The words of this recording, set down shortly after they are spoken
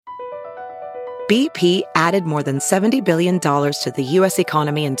BP added more than $70 billion to the U.S.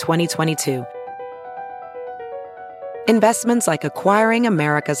 economy in 2022. Investments like acquiring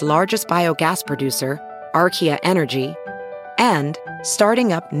America's largest biogas producer, Archaea Energy, and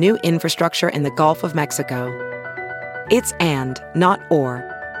starting up new infrastructure in the Gulf of Mexico. It's and, not or.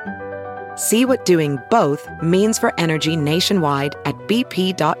 See what doing both means for energy nationwide at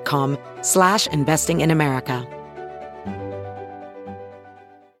bp.com/investing in America.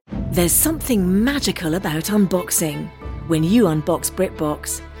 There's something magical about unboxing. When you unbox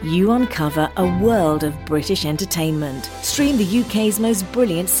BritBox, you uncover a world of British entertainment. Stream the UK's most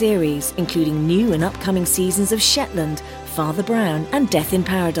brilliant series, including new and upcoming seasons of Shetland, Father Brown and Death in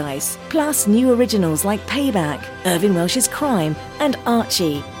Paradise. Plus new originals like Payback, Irving Welsh's Crime and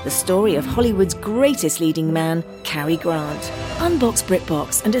Archie, the story of Hollywood's greatest leading man, Cary Grant. Unbox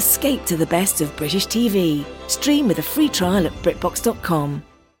BritBox and escape to the best of British TV. Stream with a free trial at BritBox.com.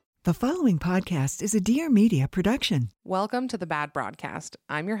 The following podcast is a Dear Media production. Welcome to The Bad Broadcast.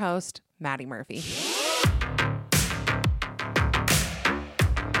 I'm your host, Maddie Murphy.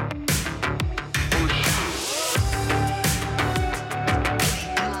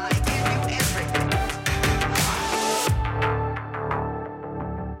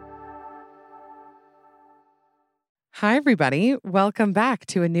 Hi, everybody. Welcome back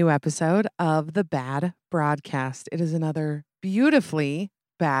to a new episode of The Bad Broadcast. It is another beautifully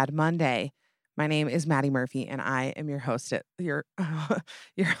Bad Monday. My name is Maddie Murphy, and I am your host. Your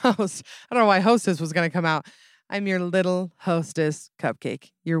host. I don't know why hostess was going to come out. I'm your little hostess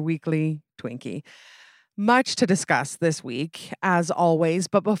cupcake, your weekly Twinkie. Much to discuss this week, as always.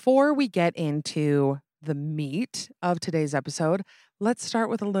 But before we get into the meat of today's episode, let's start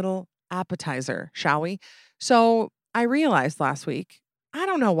with a little appetizer, shall we? So I realized last week, I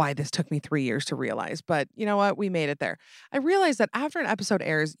don't know why this took me 3 years to realize, but you know what? We made it there. I realized that after an episode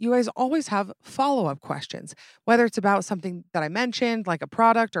airs, you guys always have follow-up questions, whether it's about something that I mentioned, like a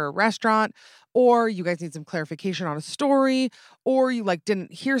product or a restaurant, or you guys need some clarification on a story, or you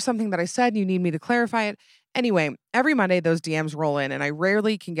didn't hear something that I said and you need me to clarify it. Anyway, every Monday those DMs roll in and I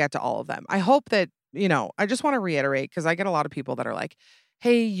rarely can get to all of them. I hope that, I just want to reiterate because I get a lot of people that are like,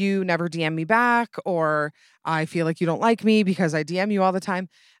 hey, you never DM me back, or I feel like you don't like me because I DM you all the time.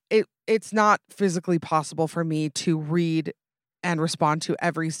 It's not physically possible for me to read and respond to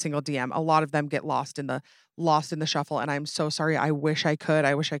every single DM. A lot of them get lost in the shuffle, and I'm so sorry. I wish I could.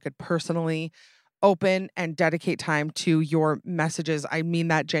 I wish I could personally open and dedicate time to your messages. I mean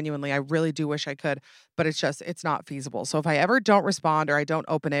that genuinely. I really do wish I could, but it's not feasible. So if I ever don't respond or I don't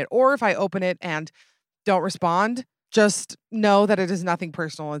open it, or if I open it and don't respond, just know that it is nothing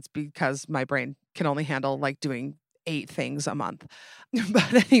personal. It's because my brain can only handle doing 8 things a month.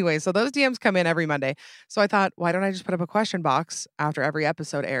 But anyway, so those DMs come in every Monday. So I thought, why don't I just put up a question box after every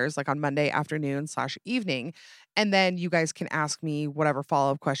episode airs, on Monday afternoon/evening. And then you guys can ask me whatever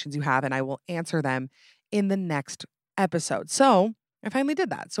follow-up questions you have, and I will answer them in the next episode. So I finally did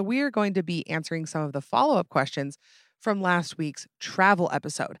that. So we are going to be answering some of the follow-up questions from last week's travel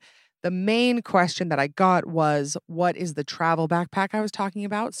episode. The main question that I got was, what is the travel backpack I was talking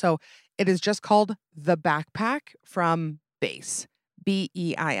about? So it is just called the Backpack from Béis,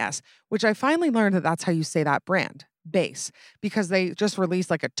 BEIS, which I finally learned that that's how you say that brand, Béis, because they just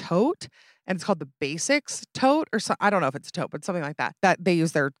released a tote and it's called the Basics tote or so. I don't know if it's a tote, but something like that they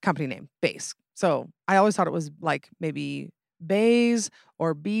use their company name, Béis. So I always thought it was maybe Bays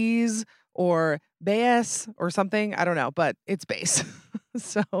or Bees or Bayes or something. I don't know, but it's Béis.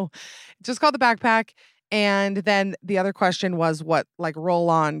 So just called the Backpack. And then the other question was what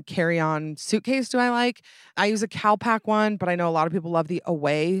roll-on, carry-on suitcase do I like? I use a CalPack one, but I know a lot of people love the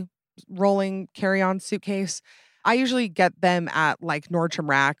Away rolling carry-on suitcase. I usually get them at Nordstrom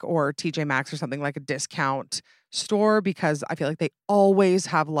Rack or TJ Maxx or something, like a discount store, because I feel like they always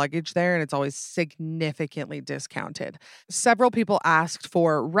have luggage there and it's always significantly discounted. Several people asked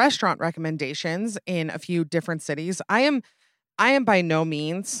for restaurant recommendations in a few different cities. I am by no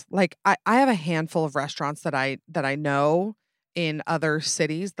means I have a handful of restaurants that I know in other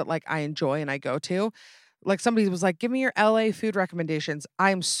cities that I enjoy and I go to. Somebody was like, give me your LA food recommendations. I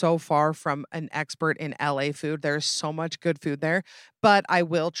am so far from an expert in LA food. There's so much good food there, but I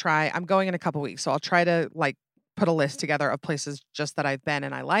will try. I'm going in a couple weeks, so I'll try to put a list together of places just that I've been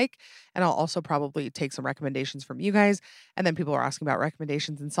and I like. And I'll also probably take some recommendations from you guys. And then people are asking about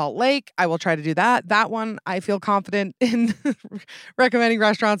recommendations in Salt Lake. I will try to do that. That one, I feel confident in recommending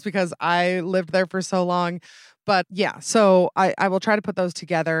restaurants because I lived there for so long. But yeah, so I will try to put those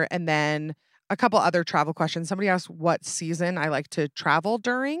together. And then a couple other travel questions. Somebody asked what season I like to travel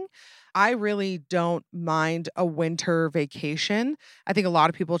during. I really don't mind a winter vacation. I think a lot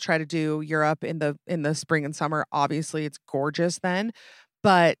of people try to do Europe in the spring and summer. Obviously, it's gorgeous then,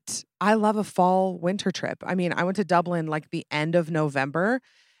 but I love a fall winter trip. I mean, I went to Dublin like the end of November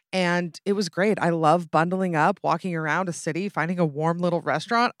and it was great. I love bundling up, walking around a city, finding a warm little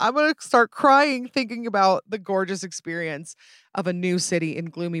restaurant. I'm going to start crying thinking about the gorgeous experience of a new city in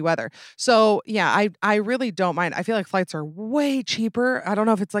gloomy weather. So, yeah, I really don't mind. I feel like flights are way cheaper. I don't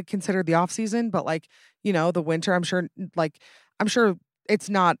know if it's like considered the off season, but like, the winter, I'm sure it's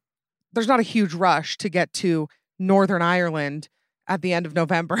not there's not a huge rush to get to Northern Ireland at the end of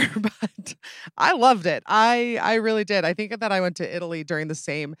November, but I loved it. I really did. I think that I went to Italy during the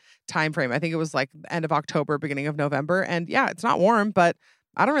same time frame. I think it was like end of October, beginning of November. And yeah, it's not warm, but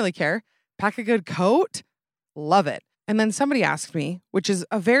I don't really care. Pack a good coat. Love it. And then somebody asked me, which is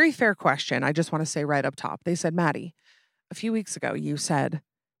a very fair question. I just want to say right up top. They said, Maddie, a few weeks ago, you said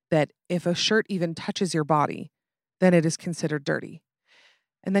that if a shirt even touches your body, then it is considered dirty.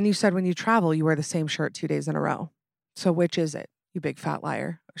 And then you said when you travel, you wear the same shirt 2 days in a row. So which is it? You big fat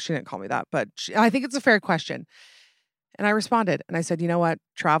liar. She didn't call me that, but I think it's a fair question. And I responded and I said, you know what?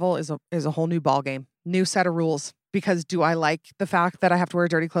 Travel is a whole new ballgame, new set of rules. Because do I like the fact that I have to wear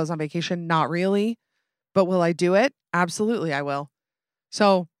dirty clothes on vacation? Not really. But will I do it? Absolutely, I will.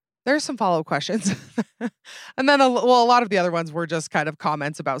 So there's some follow-up questions. And then a lot of the other ones were just kind of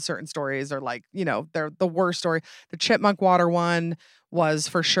comments about certain stories or like, they're the worst story. The chipmunk water one was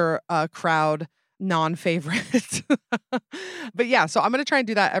for sure a crowd non-favorite. But yeah, so I'm going to try and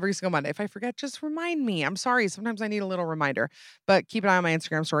do that every single Monday. If I forget, just remind me. I'm sorry. Sometimes I need a little reminder, but keep an eye on my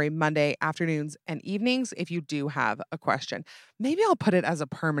Instagram story Monday afternoons and evenings if you do have a question. Maybe I'll put it as a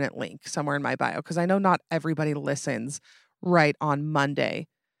permanent link somewhere in my bio because I know not everybody listens right on Monday.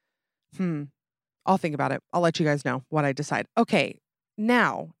 I'll think about it. I'll let you guys know what I decide. Okay,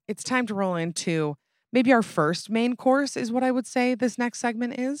 now it's time to roll into maybe our first main course is what I would say this next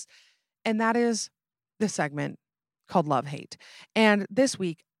segment is. And that is the segment called Love Hate. And this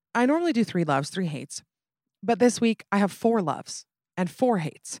week, I normally do 3 loves, 3 hates. But this week, I have 4 loves and 4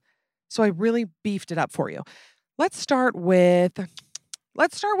 hates. So I really beefed it up for you. Let's start with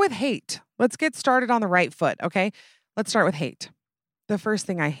hate. Let's get started on the right foot, okay? Let's start with hate. The first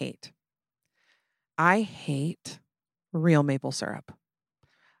thing I hate real maple syrup.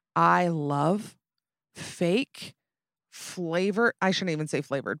 I love fake flavor. I shouldn't even say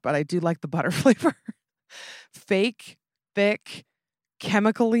flavored, but I do like the butter flavor. Fake, thick,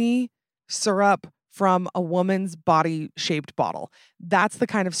 chemically syrup from a woman's body-shaped bottle. That's the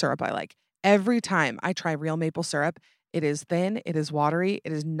kind of syrup I like. Every time I try real maple syrup, it is thin, it is watery,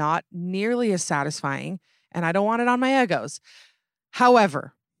 it is not nearly as satisfying, and I don't want it on my Eggos.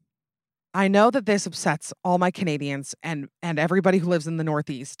 However, I know that this upsets all my Canadians and everybody who lives in the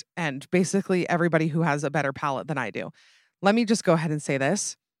Northeast and basically everybody who has a better palate than I do. Let me just go ahead and say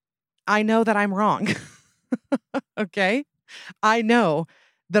this. I know that I'm wrong. Okay? I know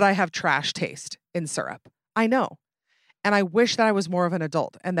that I have trash taste in syrup. I know. And I wish that I was more of an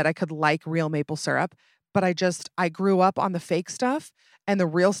adult and that I could like real maple syrup, but I grew up on the fake stuff and the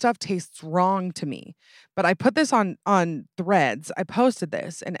real stuff tastes wrong to me. But I put this on Threads. I posted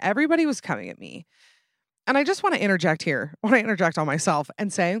this and everybody was coming at me. And I just want to interject here. I want to interject on myself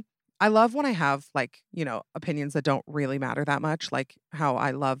and say, I love when I have opinions that don't really matter that much, like how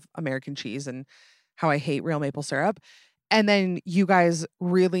I love American cheese and how I hate real maple syrup. And then you guys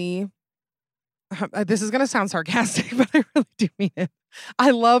really, this is going to sound sarcastic, but I really do mean it.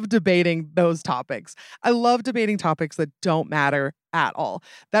 I love debating those topics. I love debating topics that don't matter at all.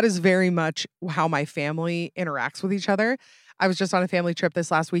 That is very much how my family interacts with each other. I was just on a family trip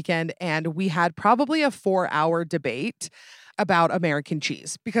this last weekend and we had probably a 4-hour debate about American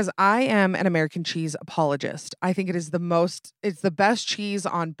cheese because I am an American cheese apologist. I think it's the best cheese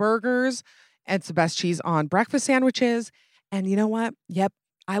on burgers. It's the best cheese on breakfast sandwiches. And you know what? Yep.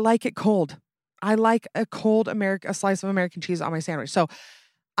 I like it cold. I like a slice of American cheese on my sandwich. So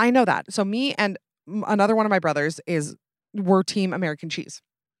I know that. So me and another one of my brothers we're team American cheese.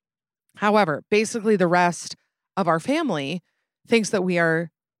 However, basically the rest of our family thinks that we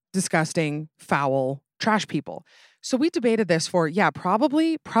are disgusting, foul, trash people. So we debated this for,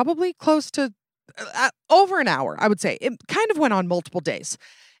 probably close to over an hour, I would say. It kind of went on multiple days.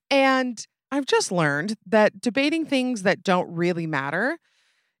 And I've just learned that debating things that don't really matter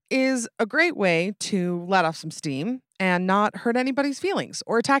is a great way to let off some steam and not hurt anybody's feelings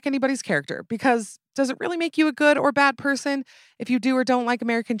or attack anybody's character. Because does it really make you a good or bad person if you do or don't like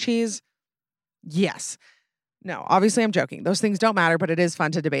American cheese? Yes. No, obviously I'm joking. Those things don't matter, but it is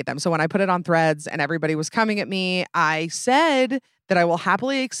fun to debate them. So when I put it on Threads and everybody was coming at me, I said that I will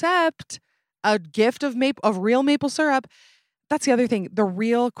happily accept a gift of real maple syrup. That's the other thing. The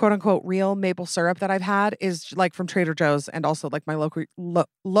real, quote unquote, real maple syrup that I've had is like from Trader Joe's and also like my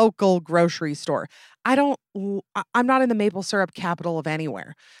local grocery store. I'm not in the maple syrup capital of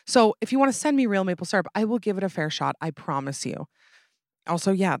anywhere. So if you want to send me real maple syrup, I will give it a fair shot. I promise you.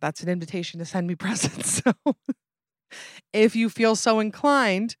 Also, yeah, that's an invitation to send me presents. So if you feel so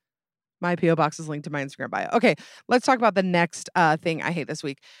inclined, my P.O. box is linked to my Instagram bio. Okay, let's talk about the next thing I hate this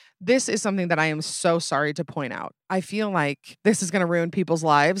week. This is something that I am so sorry to point out. I feel like this is going to ruin people's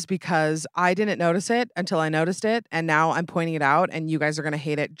lives because I didn't notice it until I noticed it. And now I'm pointing it out and you guys are going to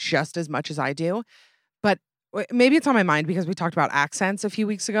hate it just as much as I do. But maybe it's on my mind because we talked about accents a few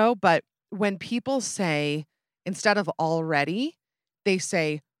weeks ago. But when people say, instead of already, they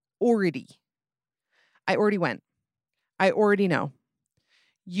say already. I already went. I already know.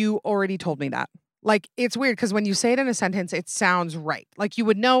 You already told me that. Like, it's weird because when you say it in a sentence, it sounds right. Like you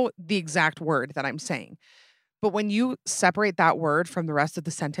would know the exact word that I'm saying. But when you separate that word from the rest of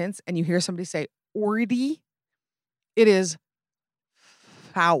the sentence and you hear somebody say already, it is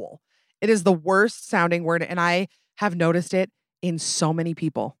foul. It is the worst sounding word. And I have noticed it in so many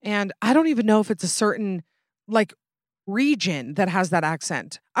people. And I don't even know if it's a certain like region that has that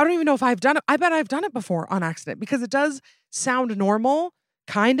accent. I don't even know if I've done it. I bet I've done it before on accident because it does sound normal,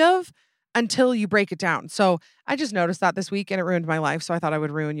 kind of, until you break it down. So I just noticed that this week and it ruined my life. So I thought I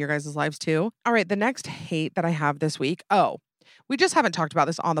would ruin your guys' lives too. All right. The next hate that I have this week. Oh, we just haven't talked about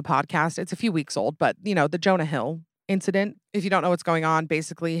this on the podcast. It's a few weeks old, but you know, the Jonah Hill incident. If you don't know what's going on,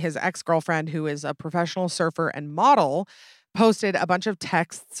 basically his ex-girlfriend, who is a professional surfer and model, posted a bunch of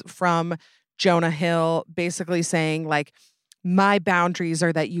texts from Jonah Hill, basically saying like, my boundaries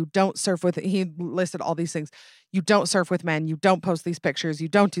are that you don't surf with, he listed all these things. You don't surf with men. You don't post these pictures. You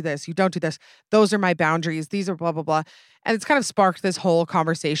don't do this. You don't do this. Those are my boundaries. These are blah, blah, blah. And it's kind of sparked this whole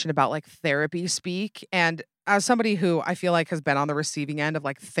conversation about like therapy speak. And as somebody who I feel like has been on the receiving end of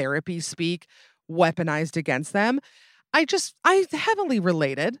like therapy speak weaponized against them, I heavily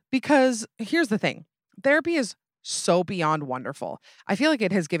related because here's the thing. Therapy is so beyond wonderful. I feel like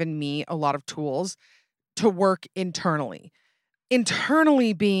it has given me a lot of tools to work internally.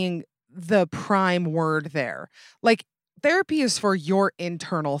 Internally being the prime word there. Like therapy is for your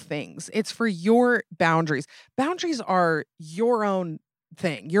internal things. It's for your boundaries. Boundaries are your own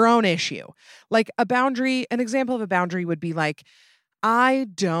thing, your own issue. Like a boundary, an example of a boundary would be like, I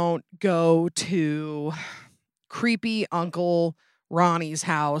don't go to creepy Uncle Ronnie's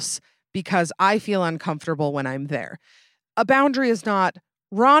house because I feel uncomfortable when I'm there. A boundary is not,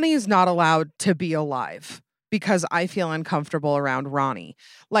 Ronnie is not allowed to be alive because I feel uncomfortable around Ronnie.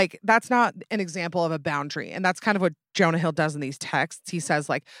 Like, that's not an example of a boundary. And that's kind of what Jonah Hill does in these texts. He says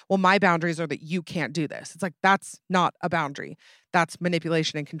like, well, my boundaries are that you can't do this. It's like, that's not a boundary. That's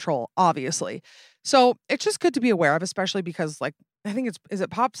manipulation and control, obviously. So it's just good to be aware of, especially because like, I think is it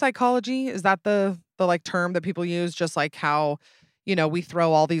pop psychology? Is that the like term that people use? Just like how, you know, we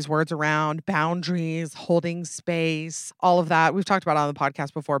throw all these words around, boundaries, holding space, all of that. We've talked about it on the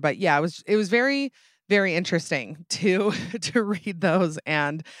podcast before, but yeah, it was very, very interesting to read those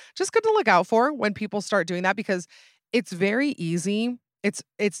and just good to look out for when people start doing that because it's very easy. It's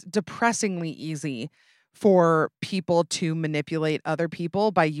depressingly easy for people to manipulate other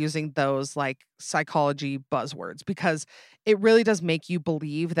people by using those like psychology buzzwords because it really does make you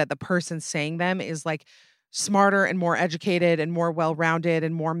believe that the person saying them is like smarter and more educated and more well-rounded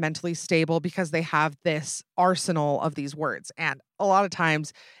and more mentally stable because they have this arsenal of these words. And a lot of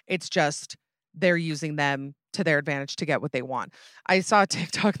times it's just they're using them to their advantage to get what they want. I saw a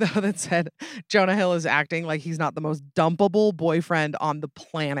TikTok though that said Jonah Hill is acting like he's not the most dumpable boyfriend on the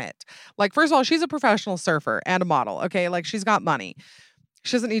planet. Like, first of all, she's a professional surfer and a model. Okay. Like, she's got money.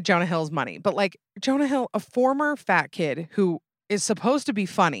 She doesn't need Jonah Hill's money, but like Jonah Hill, a former fat kid who is supposed to be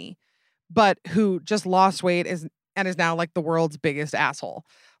funny, but who just lost weight is now like the world's biggest asshole.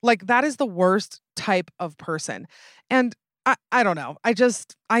 Like, that is the worst type of person. And I don't know. I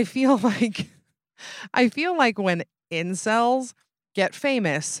feel like when incels get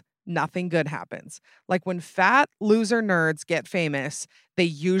famous, nothing good happens. Like when fat loser nerds get famous, they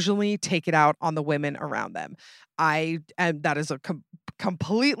usually take it out on the women around them. And that is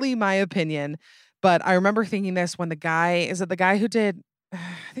completely my opinion. But I remember thinking this when I think it's the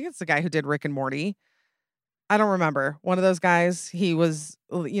guy who did Rick and Morty. I don't remember. One of those guys, he was,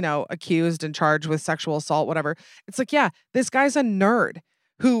 accused and charged with sexual assault, whatever. It's like, yeah, this guy's a nerd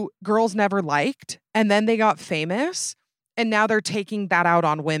who girls never liked, and then they got famous, and now they're taking that out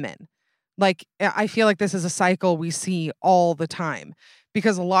on women. Like, I feel like this is a cycle we see all the time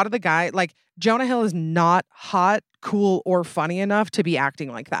because a lot of the guy, like Jonah Hill is not hot, cool, or funny enough to be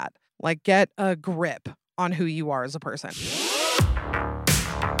acting like that. Like, get a grip on who you are as a person.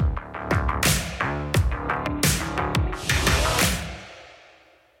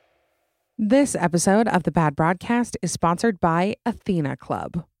 This episode of The Bad Broadcast is sponsored by Athena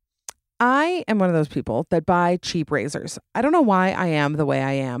Club. I am one of those people that buy cheap razors. I don't know why I am the way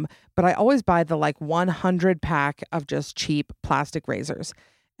I am, but I always buy the 100 pack of just cheap plastic razors.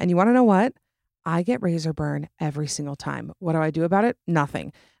 And you want to know what? I get razor burn every single time. What do I do about it?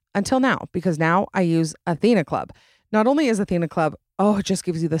 Nothing. Until now, because now I use Athena Club. Not only is Athena Club, it just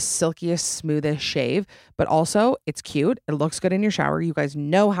gives you the silkiest, smoothest shave, but also it's cute. It looks good in your shower. You guys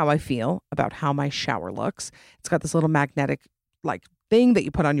know how I feel about how my shower looks. It's got this little magnetic thing that you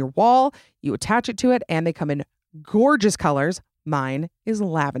put on your wall. You attach it to it and they come in gorgeous colors. Mine is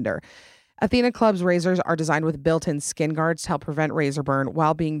lavender. Athena Club's razors are designed with built-in skin guards to help prevent razor burn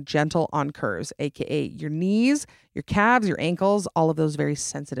while being gentle on curves, aka your knees, your calves, your ankles, all of those very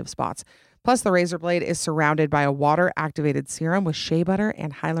sensitive spots. Plus, the razor blade is surrounded by a water-activated serum with shea butter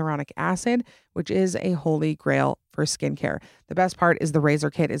and hyaluronic acid, which is a holy grail for skincare. The best part is the razor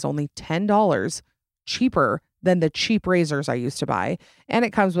kit is only $10 cheaper than the cheap razors I used to buy. And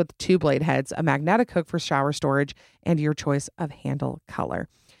it comes with 2 blade heads, a magnetic hook for shower storage, and your choice of handle color.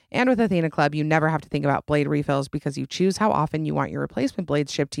 And with Athena Club, you never have to think about blade refills because you choose how often you want your replacement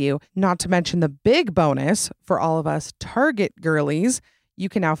blades shipped to you. Not to mention the big bonus for all of us Target girlies. You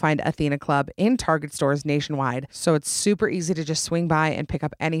can now find Athena Club in Target stores nationwide, so it's super easy to just swing by and pick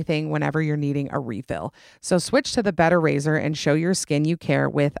up anything whenever you're needing a refill. So switch to the better razor and show your skin you care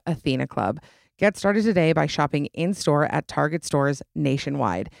with Athena Club. Get started today by shopping in-store at Target stores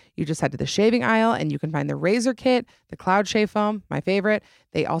nationwide. You just head to the shaving aisle and you can find the razor kit, the Cloud Shave Foam, my favorite.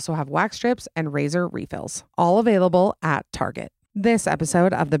 They also have wax strips and razor refills, all available at Target. This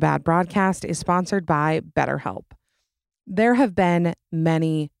episode of The Bad Broadcast is sponsored by BetterHelp. There have been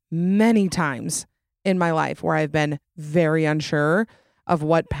many, many times in my life where I've been very unsure of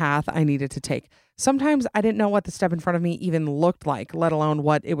what path I needed to take. Sometimes I didn't know what the step in front of me even looked like, let alone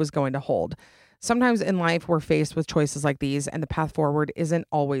what it was going to hold. Sometimes in life, we're faced with choices like these, and the path forward isn't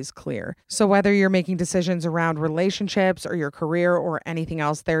always clear. So whether you're making decisions around relationships or your career or anything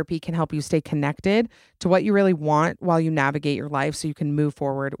else, therapy can help you stay connected to what you really want while you navigate your life so you can move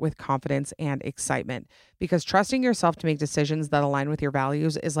forward with confidence and excitement. Because trusting yourself to make decisions that align with your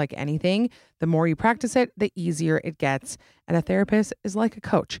values is like anything. The more you practice it, the easier it gets. And a therapist is like a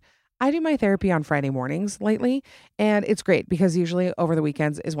coach. I do my therapy on Friday mornings lately, and it's great because usually over the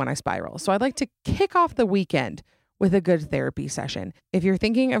weekends is when I spiral. So I'd like to kick off the weekend with a good therapy session. If you're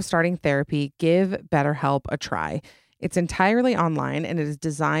thinking of starting therapy, give BetterHelp a try. It's entirely online and it is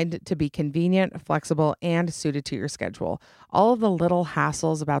designed to be convenient, flexible, and suited to your schedule. All of the little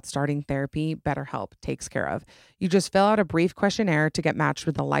hassles about starting therapy, BetterHelp takes care of. You just fill out a brief questionnaire to get matched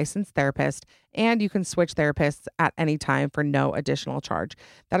with a licensed therapist, and you can switch therapists at any time for no additional charge.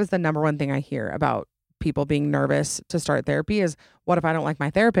 That is the number one thing I hear about people being nervous to start therapy is, what if I don't like my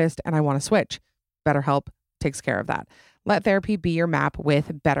therapist and I want to switch? BetterHelp takes care of that. Let therapy be your map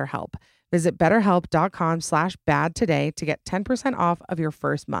with BetterHelp. Visit betterhelp.com/bad today to get 10% off of your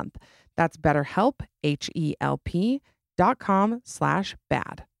first month. That's BetterHelp,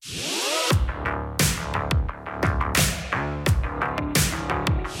 HELP.com/bad.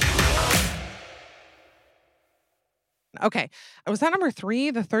 Okay. Was that number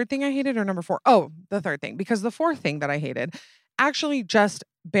 3, the third thing I hated, or number 4? Oh, the third thing, because the fourth thing that I hated actually just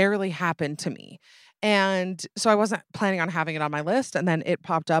barely happened to me. And so I wasn't planning on having it on my list. And then it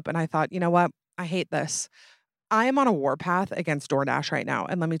popped up and I thought, you know what? I hate this. I am on a warpath against DoorDash right now.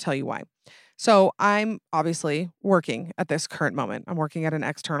 And let me tell you why. So I'm obviously working at this current moment. I'm working at an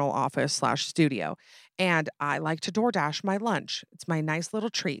external office/studio. And I like to DoorDash my lunch. It's my nice little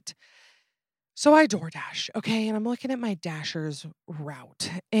treat. So I DoorDash, okay? And I'm looking at my Dasher's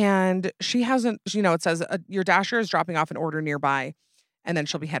route. And she hasn't, it says your Dasher is dropping off an order nearby. And then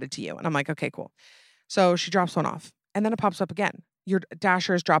she'll be headed to you. And I'm like, okay, cool. So she drops one off. And then it pops up again. Your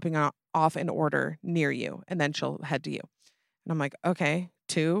Dasher is dropping off an order near you. And then she'll head to you. And I'm like, okay,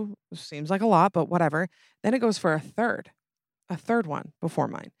 2 seems like a lot, but whatever. Then it goes for a third one before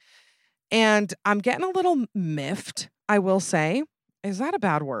mine. And I'm getting a little miffed, I will say. Is that a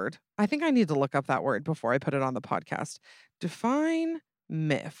bad word? I think I need to look up that word before I put it on the podcast. Define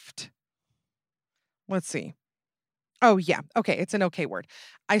miffed. Let's see. Oh, yeah. Okay. It's an okay word.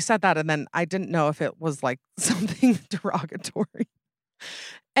 I said that and then I didn't know if it was like something derogatory.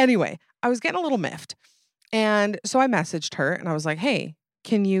 Anyway, I was getting a little miffed. And so I messaged her and I was like, hey,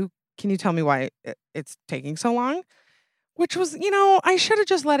 can you tell me why it's taking so long? which was, I should have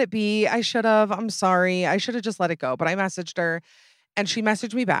just let it be. I'm sorry. I should have just let it go. But I messaged her and she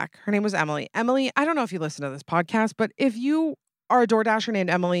messaged me back. Her name was Emily. Emily, I don't know if you listen to this podcast, but if you are a DoorDasher named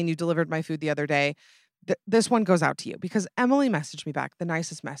Emily and you delivered my food the other day, this one goes out to you because Emily messaged me back the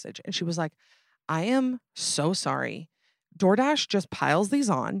nicest message. And she was like, I am so sorry. DoorDash just piles these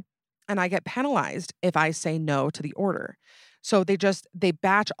on and I get penalized if I say no to the order. So they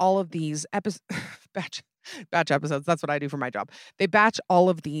batch all of these batch episodes. That's what I do for my job. They batch all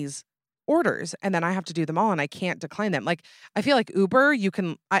of these orders and then I have to do them all and I can't decline them. Like I feel like Uber, you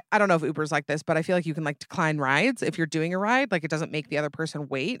can, I don't know if Uber's like this, but I feel like you can like decline rides if you're doing a ride. Like it doesn't make the other person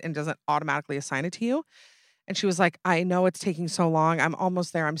wait and doesn't automatically assign it to you. And she was like, I know it's taking so long. I'm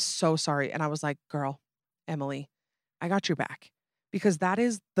almost there. I'm so sorry. And I was like, girl, Emily, I got your back because that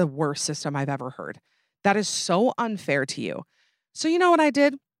is the worst system I've ever heard. That is so unfair to you. So you know what I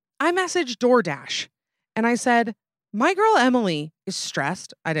did? I messaged DoorDash and I said, my girl Emily is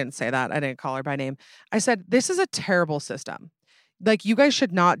stressed. I didn't say that. I didn't call her by name. I said, this is a terrible system. Like you guys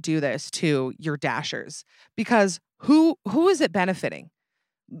should not do this to your dashers because who is it benefiting?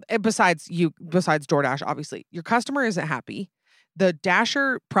 Besides DoorDash, obviously. Your customer isn't happy. The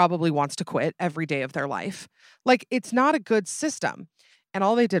dasher probably wants to quit every day of their life. Like it's not a good system. And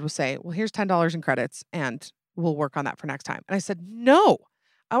all they did was say, well, here's $10 in credits and we'll work on that for next time. And I said, no,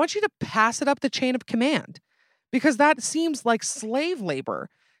 I want you to pass it up the chain of command because that seems like slave labor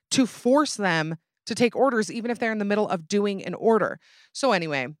to force them to take orders, even if they're in the middle of doing an order. So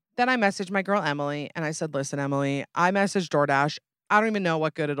anyway, then I messaged my girl, Emily, and I said, listen, Emily, I messaged DoorDash. I don't even know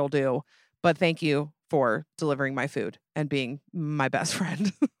what good it'll do, but thank you for delivering my food and being my best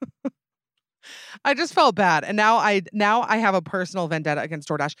friend. I just felt bad. And now I have a personal vendetta against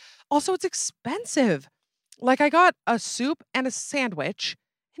DoorDash. Also, it's expensive. Like I got a soup and a sandwich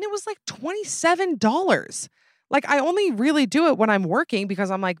and it was like $27. Like I only really do it when I'm working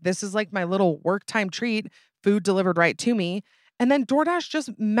because I'm like, this is like my little work time treat, food delivered right to me. And then DoorDash just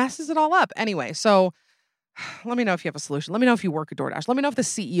messes it all up. Anyway, so let me know if you have a solution. Let me know if you work at DoorDash. Let me know if the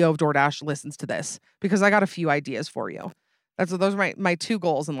CEO of DoorDash listens to this because I got a few ideas for you. Those are my two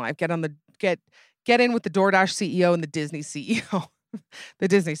goals in life. Get in with the DoorDash CEO and the Disney CEO. The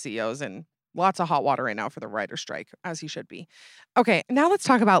Disney CEO's in lots of hot water right now for the writer's strike, as he should be. Okay, now let's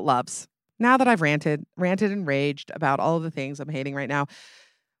talk about loves. Now that I've ranted and raged about all of the things I'm hating right now,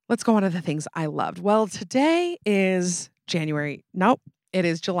 let's go on to the things I loved. Well, today is July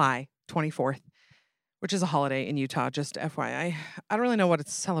 24th. Which is a holiday in Utah, just FYI. I don't really know what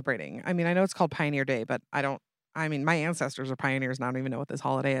it's celebrating. I mean, I know it's called Pioneer Day, but my ancestors are pioneers and I don't even know what this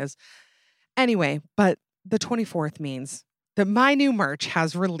holiday is. Anyway, but the 24th means that my new merch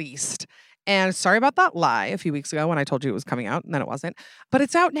has released. And sorry about that lie a few weeks ago when I told you it was coming out and then it wasn't. But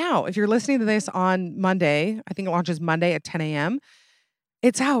it's out now. If you're listening to this on Monday, I think it launches Monday at 10 a.m.,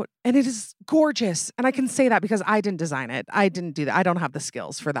 it's out and it is gorgeous. And I can say that because I didn't design it. I didn't do that. I don't have the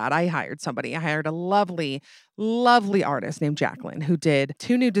skills for that. I hired somebody. I hired a lovely, lovely artist named Jacqueline who did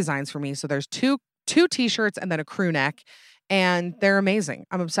 2 new designs for me. So there's two t-shirts and then a crew neck. And they're amazing.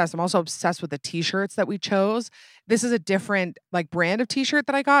 I'm obsessed. I'm also obsessed with the t-shirts that we chose. This is a different brand of t-shirt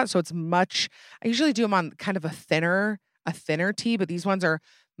that I got. So it's I usually do them on kind of a thinner tee, but these ones are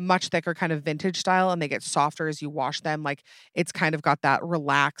much thicker, kind of vintage style, and they get softer as you wash them. Like it's kind of got that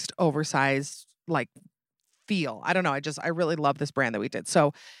relaxed, oversized feel. I don't know. I really love this brand that we did.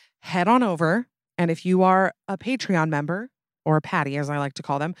 So head on over, and if you are a Patreon member or a Patty, as I like to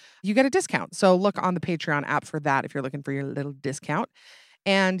call them, you get a discount. So look on the Patreon app for that if you're looking for your little discount.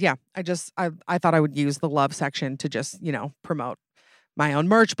 And yeah, I thought I would use the love section to just promote my own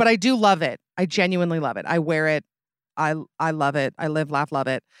merch, but I do love it. I genuinely love it. I wear it. I love it. I live, laugh, love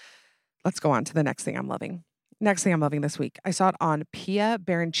it. Let's go on to the next thing I'm loving. Next thing I'm loving this week. I saw it on Pia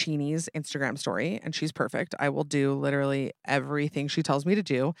Baroncini's Instagram story, and she's perfect. I will do literally everything she tells me to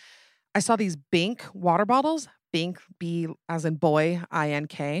do. I saw these Bink water bottles. Bink, B as in boy,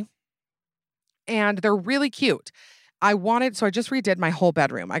 I-N-K. And they're really cute. So I just redid my whole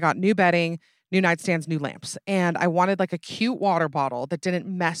bedroom. I got new bedding, new nightstands, new lamps. And I wanted a cute water bottle that didn't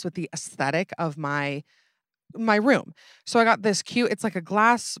mess with the aesthetic of my room. So I got this cute, it's like a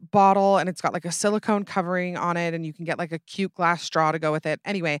glass bottle and it's got a silicone covering on it and you can get a cute glass straw to go with it.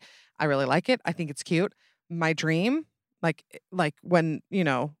 Anyway, I really like it. I think it's cute. My dream, like when,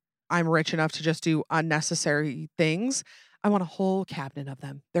 I'm rich enough to just do unnecessary things, I want a whole cabinet of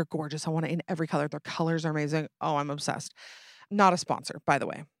them. They're gorgeous. I want it in every color. Their colors are amazing. Oh, I'm obsessed. Not a sponsor, by the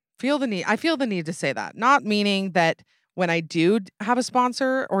way. I feel the need to say that. Not meaning that when I do have a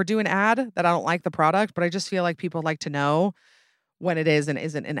sponsor or do an ad that I don't like the product, but I just feel like people like to know when it is and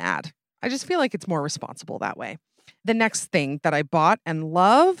isn't an ad. I just feel like it's more responsible that way. The next thing that I bought and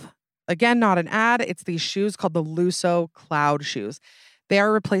love, again, not an ad, it's these shoes called the Lusso Cloud shoes. They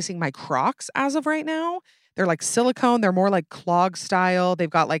are replacing my Crocs as of right now. They're like silicone. They're more like clog style. They've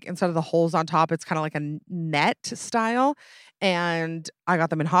got like, instead of the holes on top, it's kind of like a net style. And I got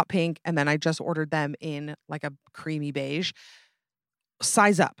them in hot pink. And then I just ordered them in like a creamy beige.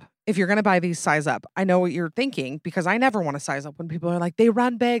 Size up. If you're going to buy these, size up. I know what you're thinking because I never want to size up when people are like, they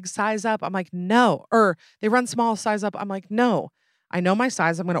run big, size up. I'm like, no. Or they run small, size up. I'm like, no. I know my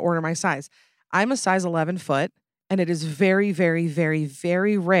size. I'm going to order my size. I'm a size 11 foot, and it is very, very, very,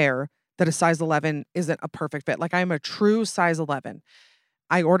 very rare that a size 11 isn't a perfect fit. Like, I'm a true size 11.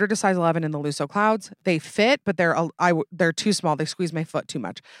 I ordered a size 11 in the Lusso Clouds. They fit, but they're too small. They squeeze my foot too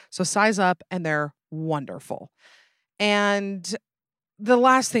much. So size up, and they're wonderful. And the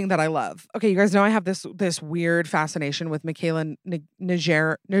last thing that I love. Okay, you guys know I have this weird fascination with Mikayla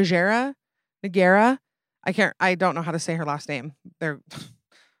Nogueira. I don't know how to say her last name.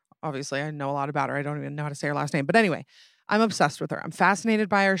 Obviously, I know a lot about her. I don't even know how to say her last name. But anyway, I'm obsessed with her. I'm fascinated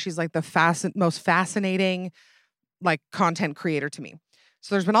by her. She's like the most fascinating like content creator to me.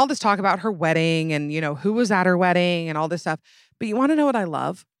 So there's been all this talk about her wedding and, who was at her wedding and all this stuff. But you want to know what I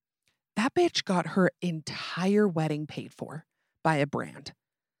love? That bitch got her entire wedding paid for by a brand.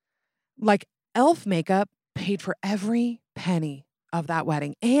 Like, e.l.f. makeup paid for every penny of that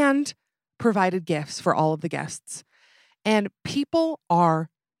wedding and provided gifts for all of the guests. And people are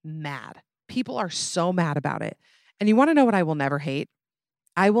mad. People are so mad about it. And you want to know what I will never hate?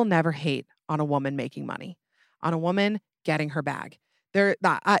 I will never hate on a woman making money, on a woman getting her bag. The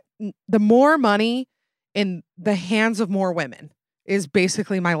more money in the hands of more women is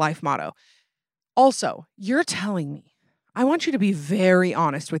basically my life motto. Also, you're telling me, I want you to be very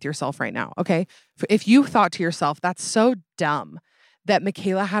honest with yourself right now, okay? If you thought to yourself, that's so dumb that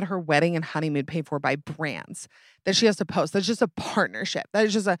Mikayla had her wedding and honeymoon paid for by brands, that she has to post, that's just a partnership. That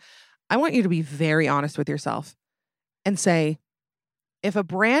is just I want you to be very honest with yourself and say, if a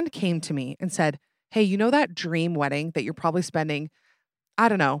brand came to me and said, hey, you know that dream wedding that you're probably spending, I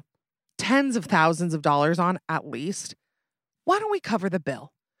don't know, tens of thousands of dollars on at least, why don't we cover the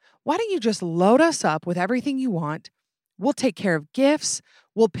bill? Why don't you just load us up with everything you want? We'll take care of gifts.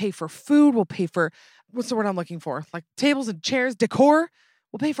 We'll pay for food. We'll pay for, what's the word I'm looking for? Like tables and chairs, decor.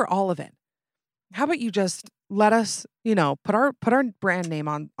 We'll pay for all of it. How about you just let us, put our brand name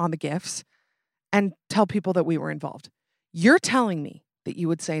on the gifts and tell people that we were involved? You're telling me that you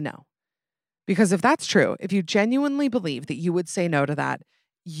would say no. Because if that's true, if you genuinely believe that you would say no to that,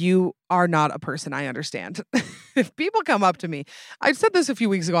 you are not a person I understand. If people come up to me, I said this a few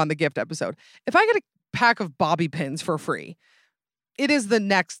weeks ago on the gift episode. If I get a pack of bobby pins for free, it is the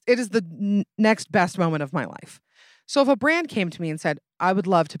next best moment of my life. So if a brand came to me and said, I would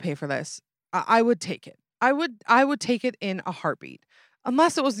love to pay for this, I would take it. I would take it in a heartbeat.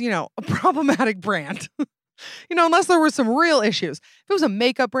 Unless it was, a problematic brand. Unless there were some real issues. If it was a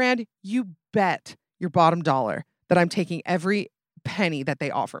makeup brand, you bet your bottom dollar that I'm taking every penny that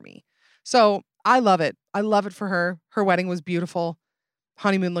they offer me. So I love it. I love it for her. Her wedding was beautiful.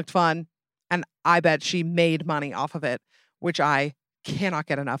 Honeymoon looked fun. And I bet she made money off of it, which I cannot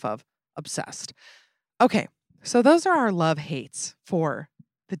get enough of. Obsessed. Okay, so those are our love hates for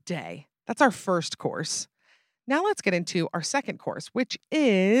the day. That's our first course. Now let's get into our second course, which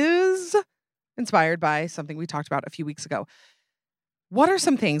is inspired by something we talked about a few weeks ago. What are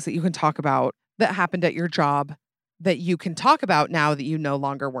some things that you can talk about that happened at your job that you can talk about now that you no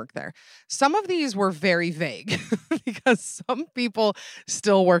longer work there? Some of these were very vague because some people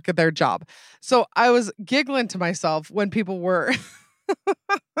still work at their job. So I was giggling to myself when people were,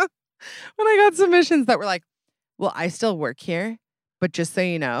 when I got submissions that were like, well, I still work here, but just so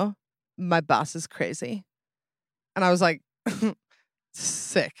you know, my boss is crazy. And I was like,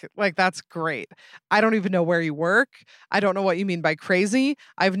 sick. Like, that's great. I don't even know where you work. I don't know what you mean by crazy.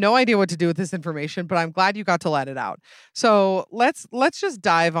 I have no idea what to do with this information, but I'm glad you got to let it out. So let's just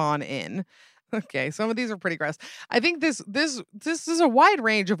dive on in. Okay, some of these are pretty gross. I think this is a wide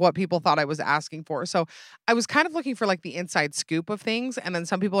range of what people thought I was asking for. So I was kind of looking for like the inside scoop of things, and then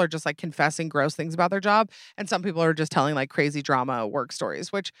some people are just like confessing gross things about their job, and some people are just telling like crazy drama work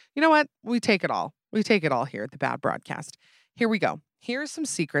stories, which, you know what? We take it all. We take it all here at the Bad Broadcast. Here we go. Here are some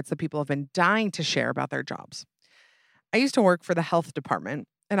secrets that people have been dying to share about their jobs. I used to work for the health department,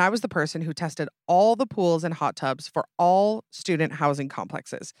 and I was the person who tested all the pools and hot tubs for all student housing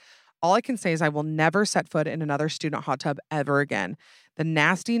complexes. All I can say is I will never set foot in another student hot tub ever again. The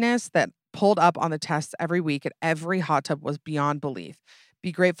nastiness that pulled up on the tests every week at every hot tub was beyond belief.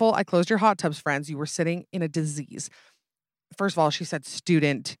 Be grateful I closed your hot tubs, friends. You were sitting in a disease. First of all, she said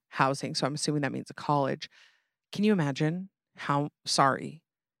student housing, so I'm assuming that means a college. Can you imagine how sorry?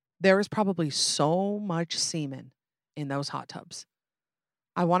 There is probably so much semen in those hot tubs.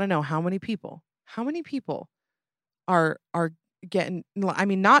 I want to know how many people are getting, I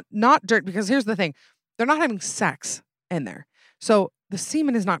mean, not dirt, because here's the thing. They're not having sex in there. So the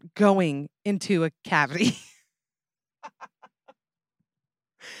semen is not going into a cavity.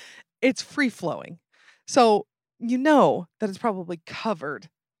 It's free flowing. So you know that it's probably covered.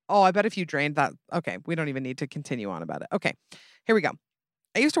 Oh, I bet if you drained that. Okay, we don't even need to continue on about it. Okay, here we go.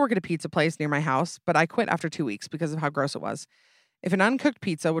 I used to work at a pizza place near my house, but I quit after 2 weeks because of how gross it was. If an uncooked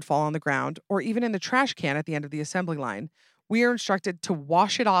pizza would fall on the ground or even in the trash can at the end of the assembly line, we are instructed to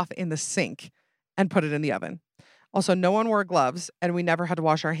wash it off in the sink and put it in the oven. Also, no one wore gloves and we never had to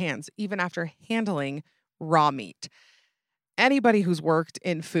wash our hands, even after handling raw meat. Anybody who's worked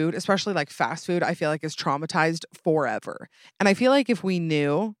in food, especially like fast food, I feel like is traumatized forever. And I feel like if we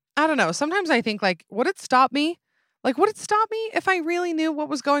knew, I don't know, sometimes I think like, would it stop me? Like, would it stop me if I really knew what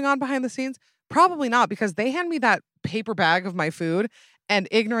was going on behind the scenes? Probably not, because they hand me that paper bag of my food and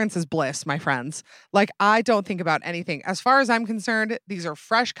ignorance is bliss, my friends. Like, I don't think about anything. As far as I'm concerned, these are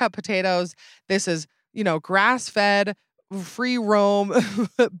fresh cut potatoes. This is, grass fed, free roam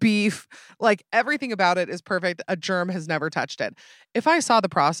beef. Like, everything about it is perfect. A germ has never touched it. If I saw the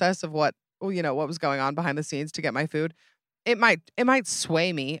process of what was going on behind the scenes to get my food, it might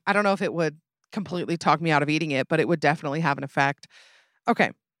sway me. I don't know if it would completely talk me out of eating it, but it would definitely have an effect.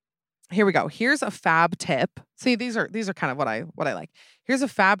 Okay. Here we go. Here's a fab tip. See, these are kind of what I like. Here's a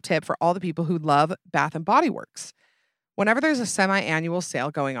fab tip for all the people who love Bath and Body Works. Whenever there's a semi-annual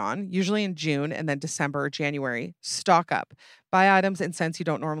sale going on, usually in June and then December or January, stock up. Buy items and scents you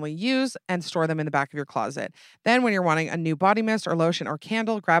don't normally use and store them in the back of your closet. Then when you're wanting a new body mist or lotion or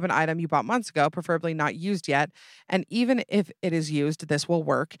candle, grab an item you bought months ago, preferably not used yet. And even if it is used, this will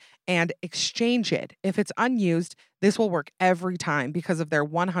work, and exchange it. If it's unused, this will work every time because of their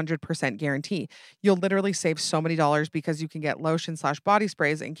 100% guarantee. You'll literally save so many dollars because you can get lotion/body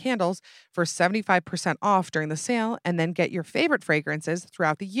sprays and candles for 75% off during the sale and then get your favorite fragrances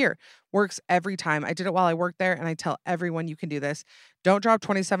throughout the year. Works every time. I did it while I worked there and I tell everyone you can do this. Don't drop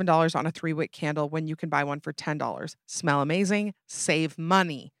 $27 on a 3-wick candle when you can buy one for $10. Smell amazing. Save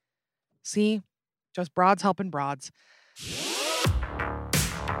money. See? Just broads helping broads.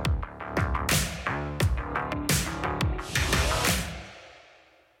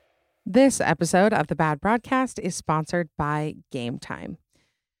 This episode of The Bad Broadcast is sponsored by Game Time.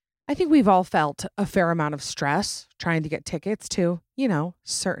 I think we've all felt a fair amount of stress trying to get tickets to,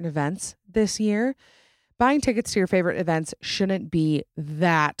 certain events this year. Buying tickets to your favorite events shouldn't be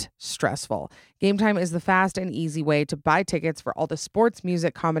that stressful. Game Time is the fast and easy way to buy tickets for all the sports,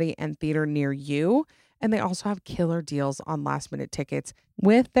 music, comedy, and theater near you. And they also have killer deals on last-minute tickets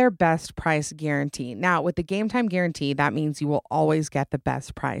with their best price guarantee. Now, with the Game Time guarantee, that means you will always get the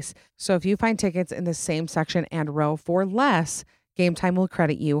best price. So if you find tickets in the same section and row for less, Game Time will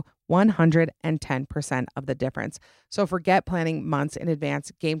credit you 110% of the difference. So forget planning months in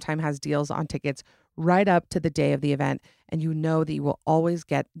advance. Game Time has deals on tickets right up to the day of the event, and you know that you will always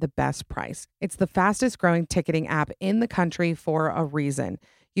get the best price. It's the fastest growing ticketing app in the country for a reason.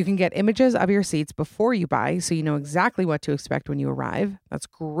 You can get images of your seats before you buy, so you know exactly what to expect when you arrive. That's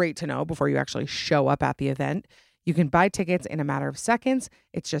great to know before you actually show up at the event. You can buy tickets in a matter of seconds.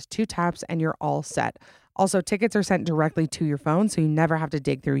 It's just 2 taps and you're all set. Also, tickets are sent directly to your phone, so you never have to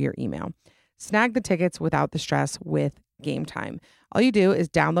dig through your email. Snag the tickets without the stress with Game Time. All you do is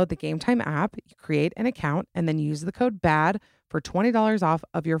download the Game Time app, you create an account, and then use the code BAD for $20 off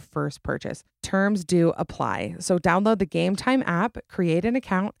of your first purchase. Terms do apply. So download the Game Time app, create an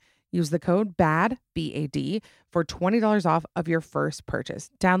account, use the code BAD, B-A-D, for $20 off of your first purchase.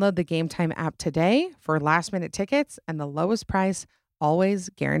 Download the Game Time app today for last-minute tickets and the lowest price, always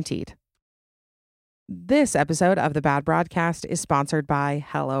guaranteed. This episode of The Bad Broadcast is sponsored by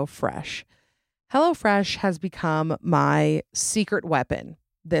HelloFresh. HelloFresh has become my secret weapon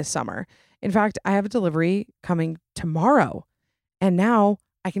this summer. In fact, I have a delivery coming tomorrow, and now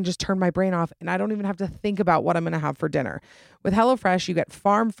I can just turn my brain off and I don't even have to think about what I'm going to have for dinner. With HelloFresh, you get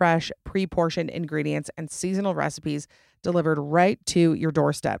farm fresh, pre-portioned ingredients and seasonal recipes delivered right to your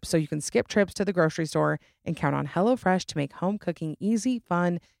doorstep. So you can skip trips to the grocery store and count on HelloFresh to make home cooking easy,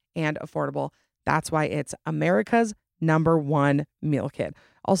 fun, and affordable. That's why it's America's #1 meal kit.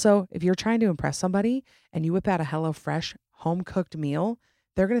 Also, if you're trying to impress somebody and you whip out a HelloFresh home-cooked meal,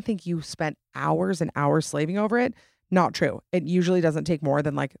 they're going to think you spent hours and hours slaving over it, Not true. It usually doesn't take more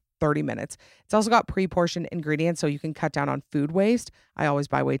than like 30 minutes. It's also got pre-portioned ingredients so you can cut down on food waste. I always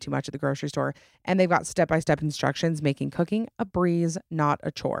buy way too much at the grocery store. And they've got step-by-step instructions making cooking a breeze, not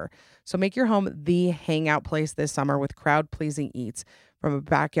a chore. So make your home the hangout place this summer with crowd-pleasing eats. From a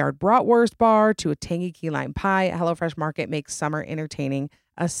backyard bratwurst bar to a tangy key lime pie, HelloFresh Market makes summer entertaining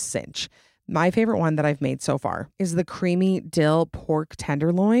a cinch. My favorite one that I've made so far is the creamy dill pork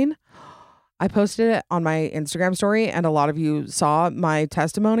tenderloin. I posted it on my Instagram story and a lot of you saw my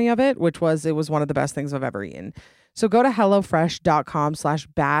testimony of it, which was it was one of the best things I've ever eaten. So go to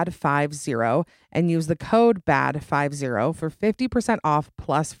HelloFresh.com/bad50 and use the code BAD50 for 50% off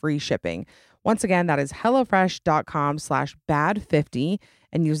plus free shipping. Once again, that is HelloFresh.com/bad50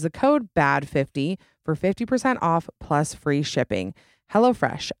 and use the code BAD50 for 50% off plus free shipping.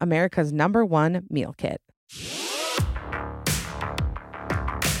 HelloFresh, America's #1 meal kit.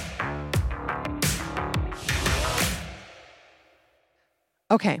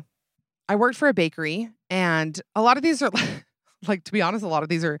 Okay. I worked for a bakery and a lot of these are like, to be honest, a lot of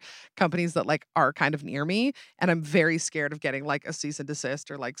these are companies that like are kind of near me and I'm very scared of getting like a cease and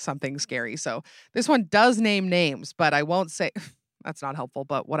desist or like something scary. So this one does name names, but I won't say that's not helpful,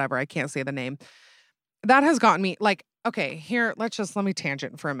 but whatever. I can't say the name. That has gotten me like, okay, here, let me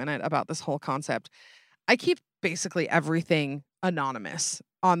tangent for a minute about this whole concept. I keep basically everything anonymous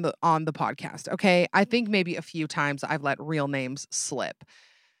on the podcast. Okay. I think maybe a few times I've let real names slip.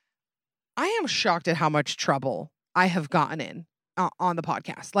 I am shocked at how much trouble I have gotten in on the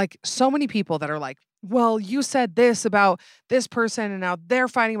podcast. Like so many people that are like, well, you said this about this person and now they're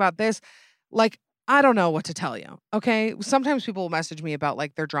fighting about this. Like, I don't know what to tell you. Okay. Sometimes people will message me about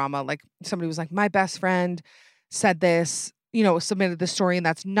like their drama. Like somebody was like, my best friend said this, submitted the story and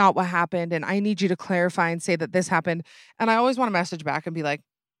that's not what happened. And I need you to clarify and say that this happened. And I always want to message back and be like,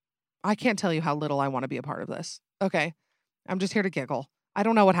 I can't tell you how little I want to be a part of this. Okay. I'm just here to giggle. I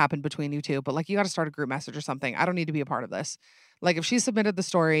don't know what happened between you two, but like you got to start a group message or something. I don't need to be a part of this. Like if she submitted the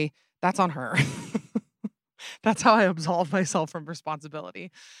story, that's on her. That's how I absolve myself from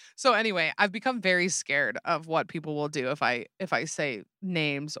responsibility. So anyway, I've become very scared of what people will do if I say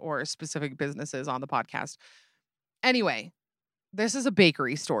names or specific businesses on the podcast. Anyway, this is a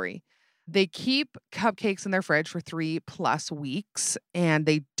bakery story. They keep cupcakes in their fridge for 3+ weeks and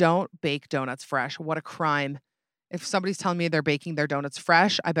they don't bake donuts fresh. What a crime. If somebody's telling me they're baking their donuts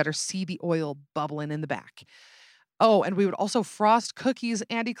fresh, I better see the oil bubbling in the back. Oh, and we would also frost cookies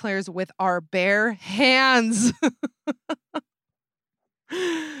and eclairs with our bare hands.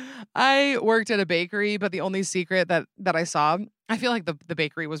 I worked at a bakery, but the only secret that I saw, I feel like the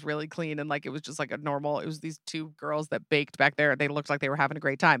bakery was really clean and like it was just like it was these two girls that baked back there. They looked like they were having a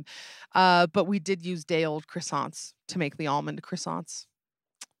great time. But we did use day old croissants to make the almond croissants.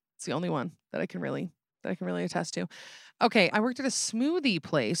 It's the only one that I can really attest to. Okay, I worked at a smoothie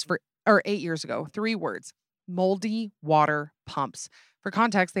place for 8 years ago. 3 words. Moldy water pumps. For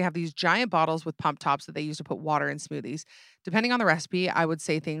context, they have these giant bottles with pump tops that they use to put water in smoothies. Depending on the recipe, I would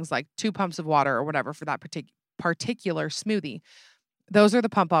say things like 2 pumps of water or whatever for that particular smoothie. Those are the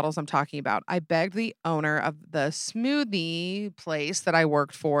pump bottles I'm talking about. I begged the owner of the smoothie place that I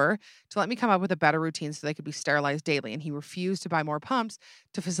worked for to let me come up with a better routine so they could be sterilized daily. And he refused to buy more pumps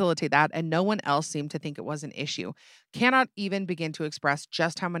to facilitate that. And no one else seemed to think it was an issue. Cannot even begin to express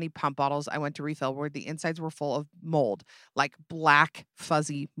just how many pump bottles I went to refill where the insides were full of mold, like black,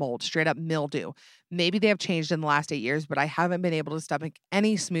 fuzzy mold, straight up mildew. Maybe they have changed in the last 8 years, but I haven't been able to stomach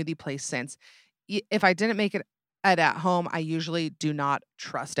any smoothie place since. If I didn't make it at home, I usually do not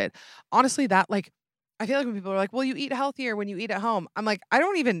trust it. Honestly, that I feel like when people are like, well, you eat healthier when you eat at home. I'm like, I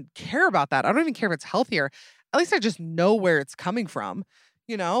don't even care about that. I don't even care if it's healthier. At least I just know where it's coming from.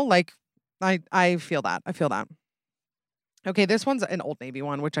 I feel that. I feel that. Okay, this one's an Old Navy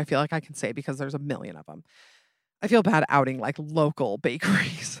one, which I feel like I can say because there's a million of them. I feel bad outing like local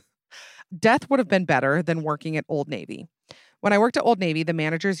bakeries. Death would have been better than working at Old Navy. When I worked at Old Navy, the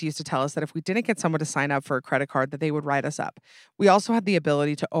managers used to tell us that if we didn't get someone to sign up for a credit card, that they would write us up. We also had the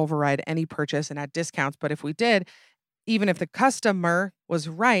ability to override any purchase and add discounts, but if we did, even if the customer was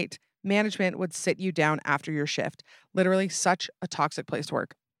right, management would sit you down after your shift. Literally such a toxic place to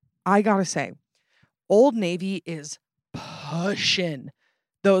work. I gotta say, Old Navy is pushing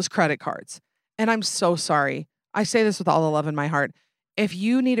those credit cards. And I'm so sorry. I say this with all the love in my heart. If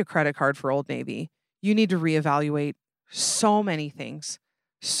you need a credit card for Old Navy, you need to reevaluate so many things.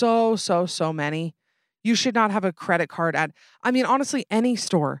 So many. You should not have a credit card at, honestly, any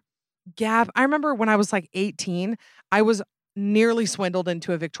store. Gap. I remember when I was like 18, I was nearly swindled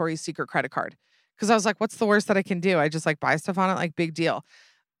into a Victoria's Secret credit card because I was like, what's the worst that I can do? I just buy stuff on it, big deal.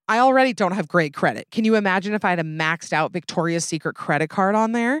 I already don't have great credit. Can you imagine if I had a maxed out Victoria's Secret credit card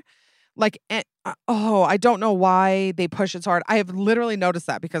on there? Like, I don't know why they push it so hard. I have literally noticed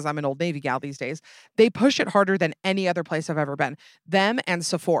that because I'm an Old Navy gal these days. They push it harder than any other place I've ever been. Them and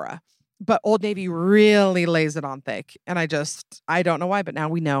Sephora. But Old Navy really lays it on thick. And I don't know why, but now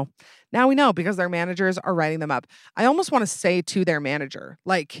we know. Now we know because their managers are writing them up. I almost want to say to their manager,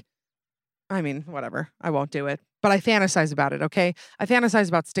 like, I mean, whatever. I won't do it. But I fantasize about it, okay? I fantasize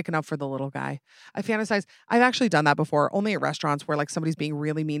about sticking up for the little guy. I've actually done that before, only at restaurants where like somebody's being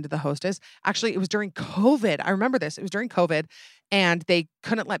really mean to the hostess. Actually, it was during COVID. I remember this. It was during COVID and they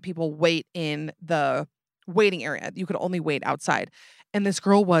couldn't let people wait in the waiting area. You could only wait outside. And this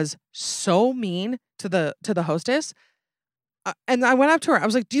girl was so mean to the hostess. And I went up to her. I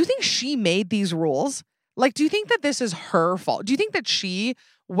was like, do you think she made these rules? Like, do you think that this is her fault? Do you think that she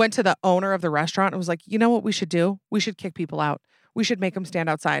went to the owner of the restaurant and was like, you know what we should do? We should kick people out. We should make them stand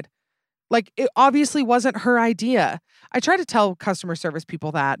outside. Like, it obviously wasn't her idea. I try to tell customer service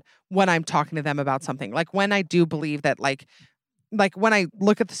people that when I'm talking to them about something, like when I do believe that like when I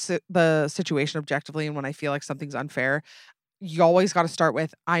look at the situation objectively and when I feel like something's unfair, you always got to start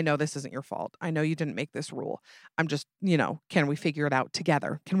with, I know this isn't your fault. I know you didn't make this rule. I'm just, can we figure it out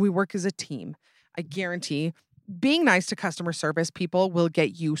together? Can we work as a team? I guarantee being nice to customer service people will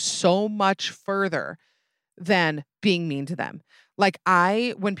get you so much further than being mean to them. Like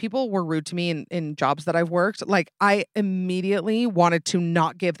when people were rude to me in jobs that I've worked, like I immediately wanted to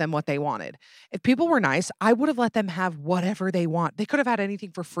not give them what they wanted. If people were nice, I would have let them have whatever they want. They could have had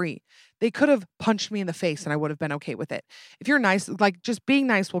anything for free. They could have punched me in the face and I would have been okay with it. If you're nice, like just being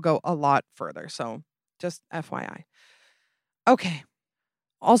nice will go a lot further. So just FYI. Okay.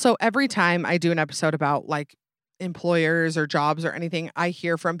 Also, every time I do an episode about like employers or jobs or anything, I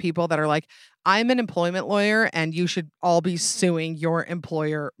hear from people that are like, I'm an employment lawyer and you should all be suing your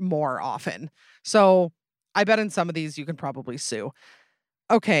employer more often. So I bet in some of these you can probably sue.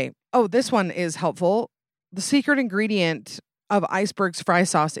 Okay. Oh, this one is helpful. The secret ingredient of Iceberg's fry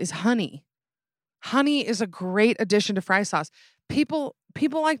sauce is honey. Honey is a great addition to fry sauce. People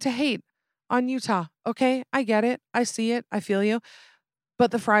like to hate on Utah. Okay. I get it. I see it. I feel you. But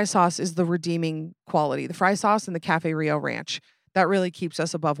the fry sauce is the redeeming quality. The fry sauce and the Cafe Rio Ranch. That really keeps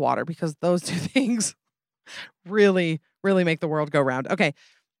us above water because those two things really, really make the world go round. Okay,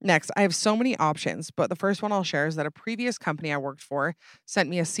 next. I have so many options, but the first one I'll share is that a previous company I worked for sent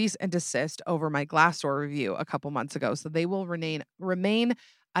me a cease and desist over my Glassdoor review a couple months ago. So they will remain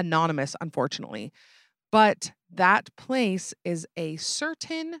anonymous, unfortunately. But that place is a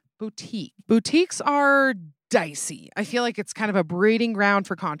certain boutique. Boutiques are dicey. I feel like it's kind of a breeding ground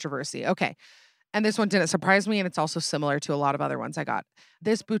for controversy. Okay. And this one didn't surprise me, and it's also similar to a lot of other ones I got.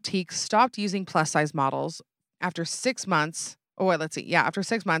 This boutique stopped using plus-size models after 6 months. After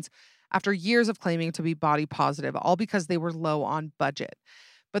 6 months, after years of claiming to be body positive, all because they were low on budget.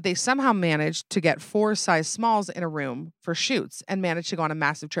 But they somehow managed to get 4 size smalls in a room for shoots and managed to go on a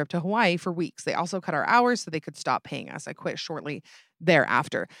massive trip to Hawaii for weeks. They also cut our hours so they could stop paying us. I quit shortly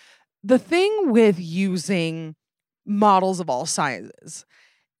thereafter. The thing with using models of all sizes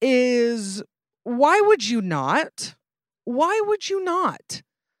is, why would you not? Why would you not?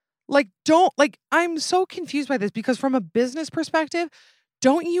 I'm so confused by this because from a business perspective,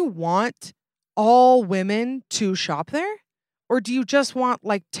 don't you want all women to shop there? Or do you just want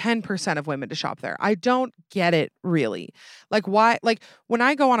like 10% of women to shop there? I don't get it really. Like why, like when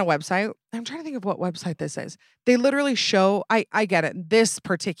I go on a website, I'm trying to think of what website this is. They literally show, I get it. This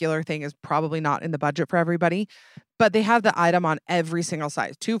particular thing is probably not in the budget for everybody, but they have the item on every single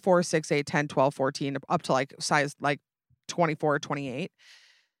size, 2, 4, 6, 8, 10, 12, 14, up to like size like 24, 28.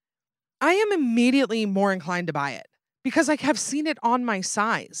 I am immediately more inclined to buy it because I have seen it on my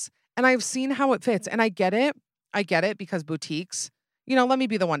size and I've seen how it fits. And I get it. I get it because boutiques, let me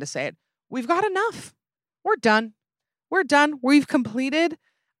be the one to say it. We've got enough. We're done. We're done. We've completed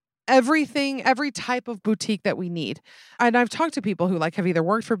everything, every type of boutique that we need. And I've talked to people who like have either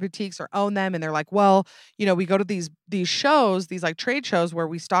worked for boutiques or own them. And they're like, well, we go to these shows, these like trade shows where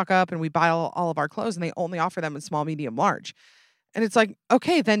we stock up and we buy all of our clothes and they only offer them in small, medium, large. And it's like,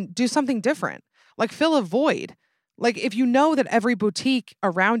 okay, then do something different. Like fill a void. Like if you know that every boutique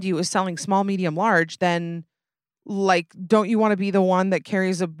around you is selling small, medium, large, then like, don't you want to be the one that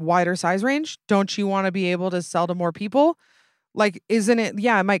carries a wider size range? Don't you want to be able to sell to more people? Like, isn't it?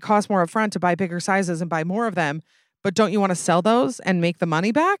 Yeah, it might cost more upfront to buy bigger sizes and buy more of them, but don't you want to sell those and make the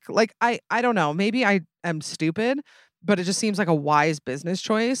money back? Like, I don't know. Maybe I am stupid, but it just seems like a wise business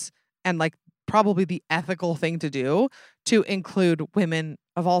choice and like probably the ethical thing to do to include women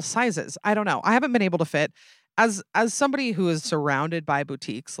of all sizes. I don't know. I haven't been able to fit as somebody who is surrounded by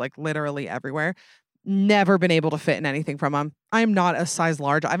boutiques, like literally everywhere, never been able to fit in anything from them. I am not a size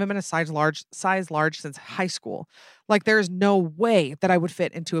large. I haven't been a size large since high school. Like there is no way that I would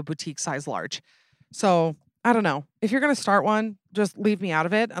fit into a boutique size large. So I don't know. If you're going to start one, just leave me out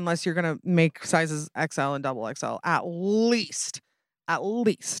of it unless you're going to make sizes XL and double XL at least. At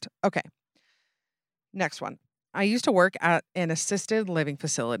least. Okay. Next one. I used to work at an assisted living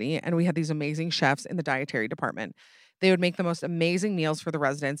facility, and we had these amazing chefs in the dietary department. They would make the most amazing meals for the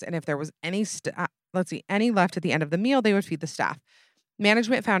residents, and if there was any any left at the end of the meal, they would feed the staff.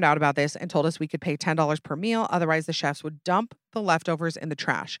 Management found out about this and told us we could pay $10 per meal, otherwise the chefs would dump the leftovers in the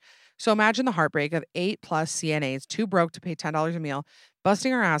trash. So imagine the heartbreak of 8+ CNAs, too broke to pay $10 a meal,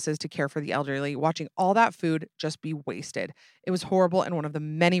 busting our asses to care for the elderly, watching all that food just be wasted. It was horrible and one of the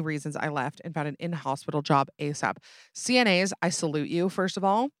many reasons I left and found an in-hospital job ASAP. CNAs, I salute you, first of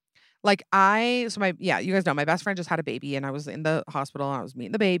all. You guys know my best friend just had a baby and I was in the hospital and I was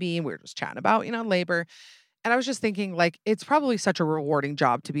meeting the baby and we were just chatting about, labor. And I was just thinking, it's probably such a rewarding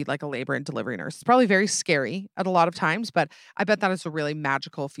job to be like a labor and delivery nurse. It's probably very scary at a lot of times, but I bet that is a really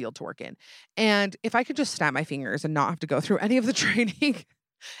magical field to work in. And if I could just snap my fingers and not have to go through any of the training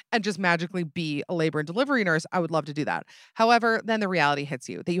and just magically be a labor and delivery nurse, I would love to do that. However, then the reality hits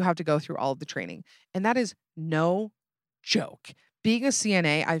you that you have to go through all of the training. And that is no joke. Being a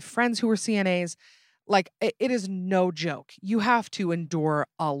CNA, I have friends who are CNAs. It is no joke. You have to endure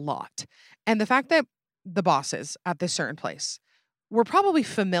a lot. And the fact that the bosses at this certain place were probably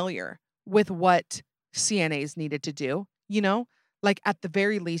familiar with what CNAs needed to do, at the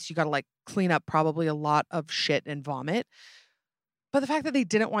very least, you got to clean up probably a lot of shit and vomit. But the fact that they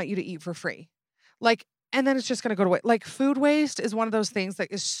didn't want you to eat for free, and then it's just going to go to waste. Food waste is one of those things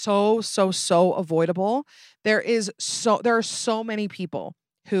that is so avoidable. There are so many people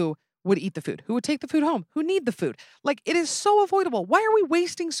who would eat the food, who would take the food home, who need the food. It is so avoidable. Why are we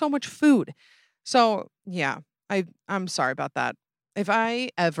wasting so much food? So yeah, I'm sorry about that. If I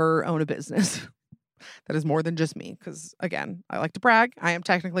ever own a business that is more than just me, because again, I like to brag. I am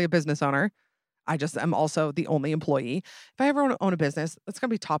technically a business owner. I just am also the only employee. If I ever own a business, that's going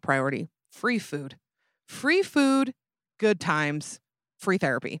to be top priority. Free food, good times, free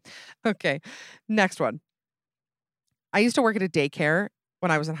therapy. Okay. Next one. I used to work at a daycare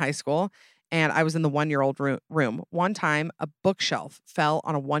when I was in high school and I was in the 1-year-old room. One time a bookshelf fell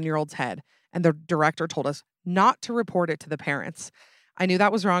on a 1-year-old's head. And the director told us not to report it to the parents. I knew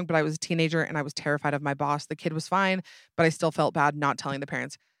that was wrong, but I was a teenager and I was terrified of my boss. The kid was fine, but I still felt bad not telling the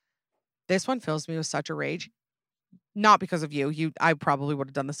parents. This one fills me with such a rage. Not because of you. I probably would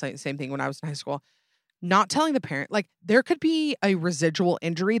have done the same thing when I was in high school. Not telling the parent, there could be a residual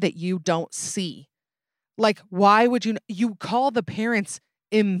injury that you don't see. Why would you call the parents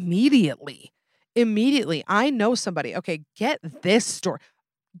immediately? Immediately. I know somebody. Okay, get this story.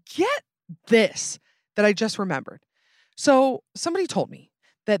 Get this that I just remembered. So somebody told me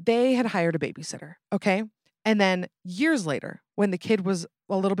that they had hired a babysitter, okay? And then years later, when the kid was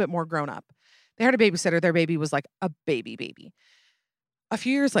a little bit more grown up, they hired a babysitter. Their baby was like a baby. A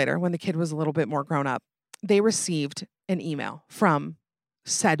few years later, when the kid was a little bit more grown up, they received an email from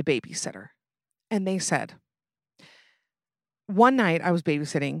said babysitter. And they said, one night I was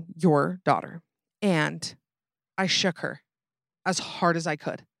babysitting your daughter and I shook her as hard as I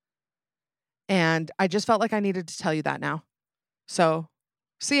could. And I just felt like I needed to tell you that now. So,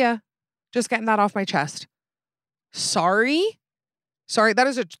 see ya. Just getting that off my chest. Sorry.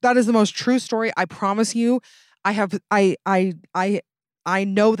 That is the most true story. I promise you. I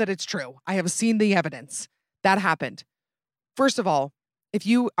know that it's true. I have seen the evidence. That happened. First of all, if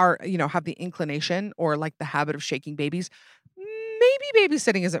you are, have the inclination or the habit of shaking babies, maybe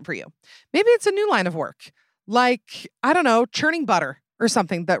babysitting isn't for you. Maybe it's a new line of work. I don't know, churning butter or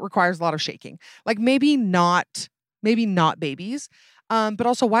something that requires a lot of shaking. Maybe not babies. But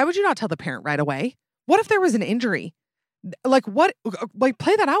also, why would you not tell the parent right away? What if there was an injury? Play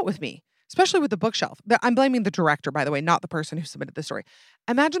that out with me, especially with the bookshelf. I'm blaming the director, by the way, not the person who submitted the story.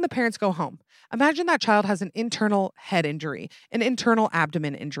 Imagine the parents go home. Imagine that child has an internal head injury, an internal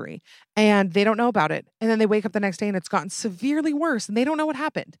abdomen injury, and they don't know about it. And then they wake up the next day and it's gotten severely worse and they don't know what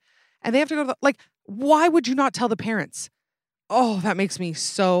happened. And they have to go to why would you not tell the parents? Oh, that makes me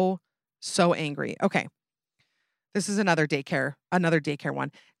so angry. Okay. This is another daycare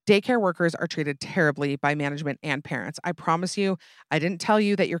one. Daycare workers are treated terribly by management and parents. I promise you, I didn't tell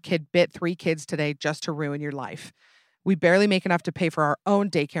you that your kid bit 3 kids today just to ruin your life. We barely make enough to pay for our own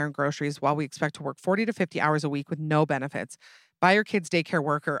daycare and groceries while we expect to work 40 to 50 hours a week with no benefits. Buy your kid's daycare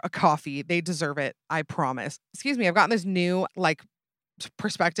worker a coffee. They deserve it. I promise. Excuse me. I've gotten this new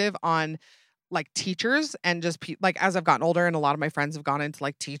perspective on like teachers and just like as I've gotten older and a lot of my friends have gone into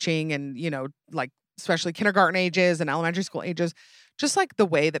like teaching and, like especially kindergarten ages and elementary school ages, just like the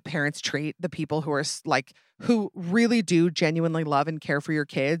way that parents treat the people who are like, who really do genuinely love and care for your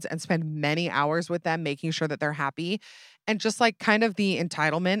kids and spend many hours with them, making sure that they're happy. And just like kind of the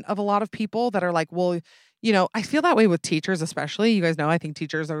entitlement of a lot of people that are like, well, I feel that way with teachers, especially. You guys know, I think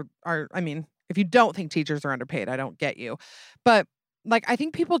teachers are, I mean, if you don't think teachers are underpaid, I don't get you. But like, I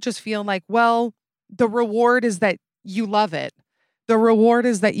think people just feel like, well, the reward is that you love it. The reward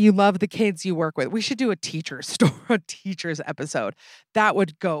is that you love the kids you work with. We should do a teacher's episode. That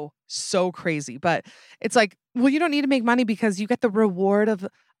would go so crazy. But it's like, well, you don't need to make money because you get the reward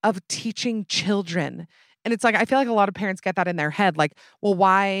of teaching children. And it's like, I feel like a lot of parents get that in their head. Like, well,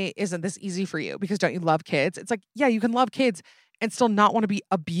 why isn't this easy for you? Because don't you love kids? It's like, yeah, you can love kids and still not want to be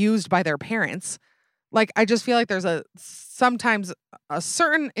abused by their parents. Like, I just feel like there's sometimes a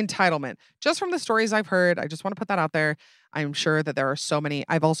certain entitlement just from the stories I've heard. I just want to put that out there. I'm sure that there are so many.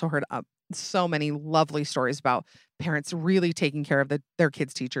 I've also heard so many lovely stories about parents really taking care of their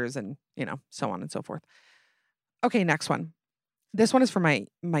kids' teachers and, so on and so forth. Okay, next one. This one is for my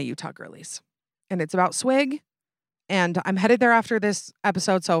Utah girlies. And it's about Swig. And I'm headed there after this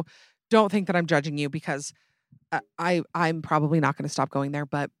episode. So don't think that I'm judging you because I'm probably not going to stop going there.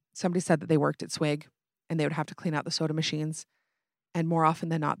 But somebody said that they worked at Swig and they would have to clean out the soda machines. And more often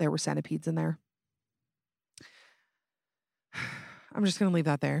than not, there were centipedes in there. I'm just going to leave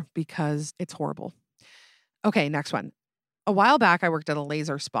that there because it's horrible. Okay, next one. A while back, I worked at a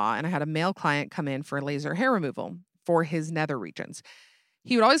laser spa and I had a male client come in for laser hair removal for his nether regions.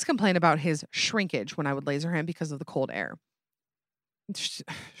 He would always complain about his shrinkage when I would laser him because of the cold air.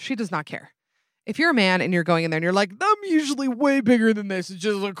 She does not care. If you're a man and you're going in there and you're like, I'm usually way bigger than this. It's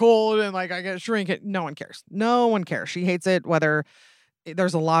just a cold and like I get shrinkage. No one cares. No one cares. She hates it whether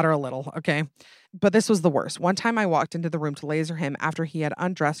there's a lot or a little. Okay. But this was the worst. One time I walked into the room to laser him after he had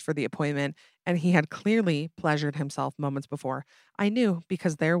undressed for the appointment and he had clearly pleasured himself moments before. I knew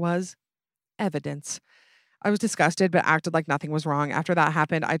because there was evidence. I was disgusted, but acted like nothing was wrong. After that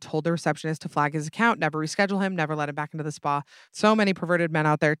happened, I told the receptionist to flag his account, never reschedule him, never let him back into the spa. So many perverted men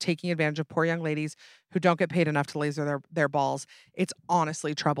out there taking advantage of poor young ladies who don't get paid enough to laser their balls. It's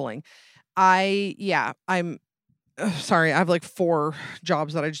honestly troubling. I'm sorry. I have like 4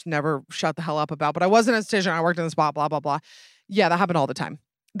 jobs that I just never shut the hell up about, but I wasn't a esthetician. I worked in the spa, blah, blah, blah. Yeah, that happened all the time.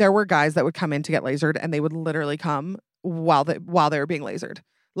 There were guys that would come in to get lasered and they would literally come while they were being lasered,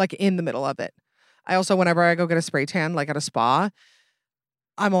 like in the middle of it. I also, whenever I go get a spray tan, like at a spa,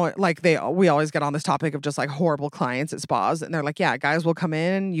 I'm always, like, we always get on this topic of just like horrible clients at spas. And they're like, yeah, guys will come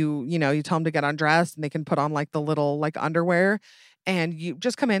in, you tell them to get undressed and they can put on like the little like underwear and you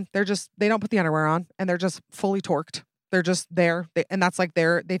just come in. They don't put the underwear on and they're just fully torqued. They're just there. And that's like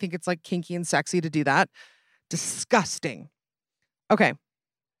they think it's like kinky and sexy to do that. Disgusting. Okay.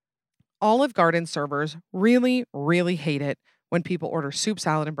 Olive Garden servers really, really hate it when people order soup,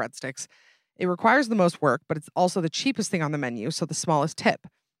 salad, and breadsticks. It requires the most work, but it's also the cheapest thing on the menu, so the smallest tip.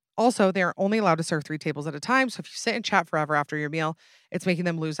 Also, they are only allowed to serve 3 tables at a time, so if you sit and chat forever after your meal, it's making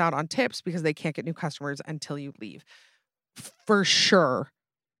them lose out on tips because they can't get new customers until you leave. For sure.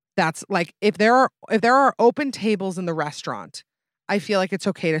 That's like, if there are open tables in the restaurant, I feel like it's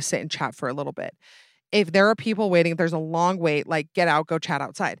okay to sit and chat for a little bit. If there are people waiting, if there's a long wait, like get out, go chat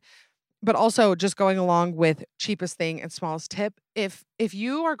outside. But also just going along with cheapest thing and smallest tip. If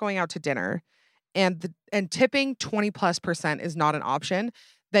you are going out to dinner and tipping 20+% is not an option,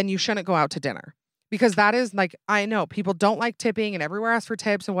 then you shouldn't go out to dinner. Because that is like, I know people don't like tipping and everywhere asks for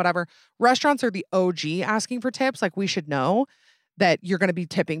tips and whatever. Restaurants are the OG asking for tips. Like we should know that you're going to be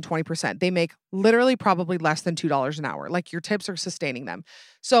tipping 20%. They make literally probably less than $2 an hour. Like your tips are sustaining them.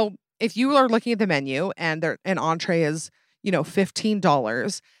 So if you are looking at the menu and an entree is,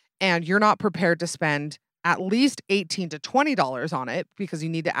 $15, and you're not prepared to spend at least $18 to $20 on it because you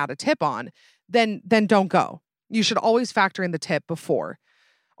need to add a tip on, then don't go. You should always factor in the tip before.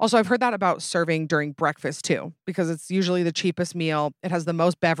 Also, I've heard that about serving during breakfast too, because it's usually the cheapest meal. It has the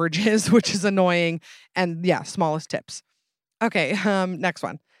most beverages, which is annoying. And yeah, smallest tips. Okay, next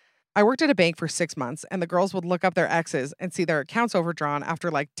one. I worked at a bank for 6 months and the girls would look up their exes and see their accounts overdrawn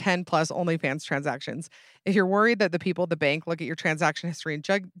after like 10 plus OnlyFans transactions. If you're worried that the people at the bank look at your transaction history and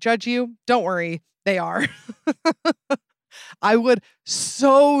judge you, don't worry, they are. I would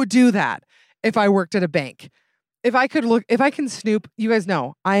so do that if I worked at a bank. If I can snoop, you guys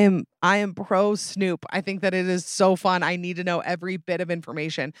know, I am pro snoop. I think that it is so fun. I need to know every bit of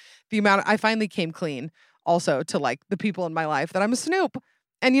information. I finally came clean also to like the people in my life that I'm a snoop.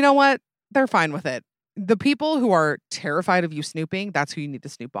 And you know what? They're fine with it. The people who are terrified of you snooping, that's who you need to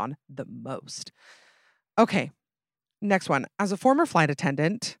snoop on the most. Okay, next one. As a former flight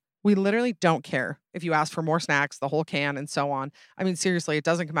attendant, we literally don't care if you ask for more snacks, the whole can, and so on. I mean, seriously, it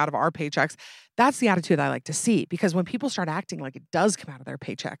doesn't come out of our paychecks. That's the attitude I like to see, because when people start acting like it does come out of their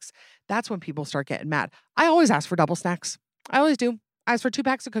paychecks, that's when people start getting mad. I always ask for double snacks. I always do. I ask for 2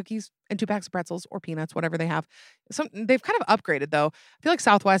 packs of cookies and 2 packs of pretzels or peanuts, whatever they have. They've kind of upgraded, though. I feel like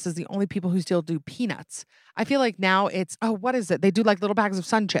Southwest is the only people who still do peanuts. I feel like now it's, what is it? They do like little bags of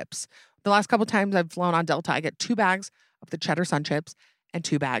Sun Chips. The last couple times I've flown on Delta, I get 2 bags of the cheddar Sun Chips and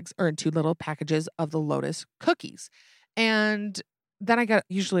 2 little packages of the Lotus cookies. And then I get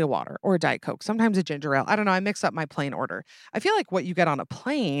usually a water or a Diet Coke, sometimes a ginger ale. I don't know. I mix up my plane order. I feel like what you get on a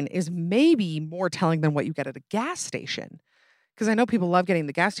plane is maybe more telling than what you get at a gas station. Because I know people love getting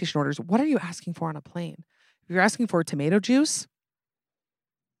the gas station orders. What are you asking for on a plane? If you're asking for tomato juice,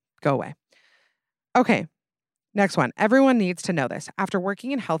 go away. Okay, next one. Everyone needs to know this. After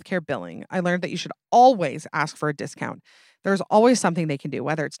working in healthcare billing, I learned that you should always ask for a discount. There's always something they can do,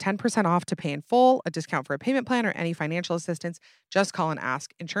 whether it's 10% off to pay in full, a discount for a payment plan, or any financial assistance. Just call and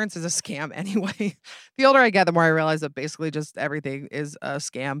ask. Insurance is a scam anyway. The older I get, the more I realize that basically just everything is a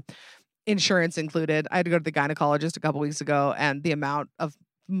scam. Insurance included. I had to go to the gynecologist a couple weeks ago, and the amount of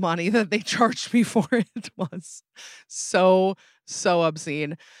money that they charged me for it was so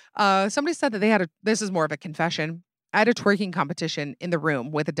obscene. Somebody said that they had this is more of a confession. I had a twerking competition in the room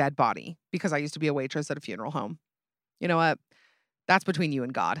with a dead body because I used to be a waitress at a funeral home. You know what? That's between you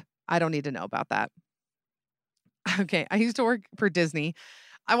and God. I don't need to know about that. Okay. I used to work for Disney.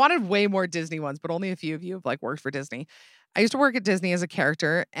 I wanted way more Disney ones, but only a few of you have worked for Disney. I used to work at Disney as a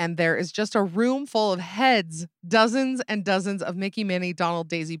character, and there is just a room full of heads, dozens and dozens of Mickey, Minnie, Donald,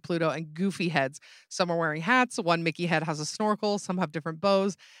 Daisy, Pluto, and Goofy heads. Some are wearing hats. One Mickey head has a snorkel. Some have different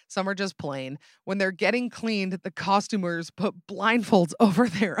bows. Some are just plain. When they're getting cleaned, the costumers put blindfolds over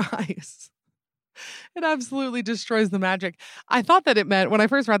their eyes. It absolutely destroys the magic. I thought that it meant, when I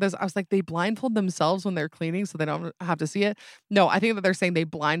first read this, I was like, they blindfold themselves when they're cleaning so they don't have to see it. No, I think that they're saying they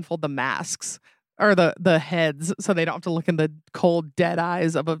blindfold the masks. Or the heads, so they don't have to look in the cold, dead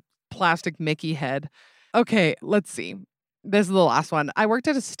eyes of a plastic Mickey head. Okay, let's see. This is the last one. I worked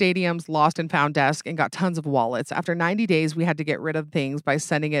at a stadium's lost and found desk and got tons of wallets. After 90 days, we had to get rid of things by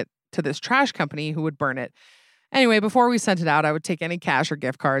sending it to this trash company who would burn it. Anyway, before we sent it out, I would take any cash or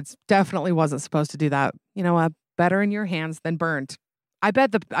gift cards. Definitely wasn't supposed to do that. You know what? Better in your hands than burned. I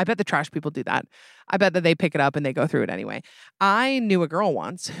bet the trash people do that. I bet that they pick it up and they go through it anyway. I knew a girl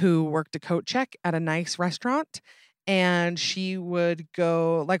once who worked a coat check at a nice restaurant, and she would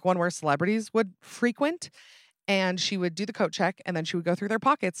go, like one where celebrities would frequent, and she would do the coat check, and then she would go through their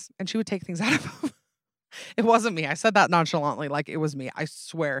pockets and she would take things out of them. It wasn't me. I said that nonchalantly, like it was me. I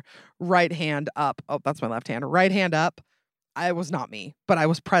swear. Right hand up. Oh, that's my left hand. Right hand up. I was not me, but I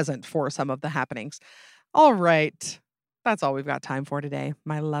was present for some of the happenings. All right. That's all we've got time for today,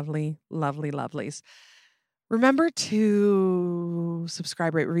 my lovely, lovely, lovelies. Remember to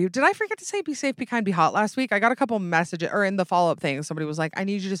subscribe, rate, review. Did I forget to say be safe, be kind, be hot last week? I got a couple messages, or in the follow-up thing, somebody was like, I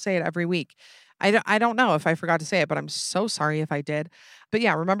need you to say it every week. I don't know if I forgot to say it, but I'm so sorry if I did. But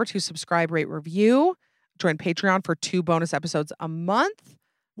yeah, remember to subscribe, rate, review. Join Patreon for 2 bonus episodes a month.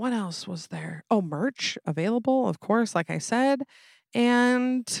 What else was there? Oh, merch available, of course, like I said.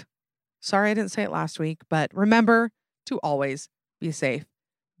 And sorry I didn't say it last week, but remember to always be safe,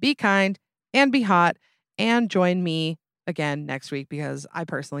 be kind, and be hot. And join me again next week because I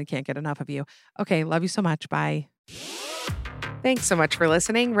personally can't get enough of you. Okay, love you so much. Bye. Thanks so much for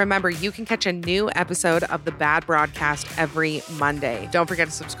listening. Remember, you can catch a new episode of The Bad Broadcast every Monday. Don't forget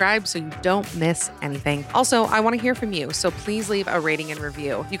to subscribe so you don't miss anything. Also, I want to hear from you, so please leave a rating and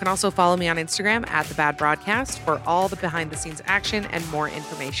review. You can also follow me on Instagram at The Bad Broadcast for all the behind-the-scenes action and more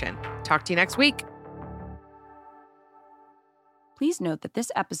information. Talk to you next week. Please note that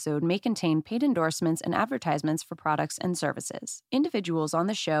this episode may contain paid endorsements and advertisements for products and services. Individuals on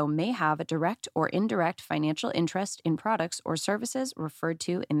the show may have a direct or indirect financial interest in products or services referred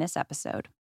to in this episode.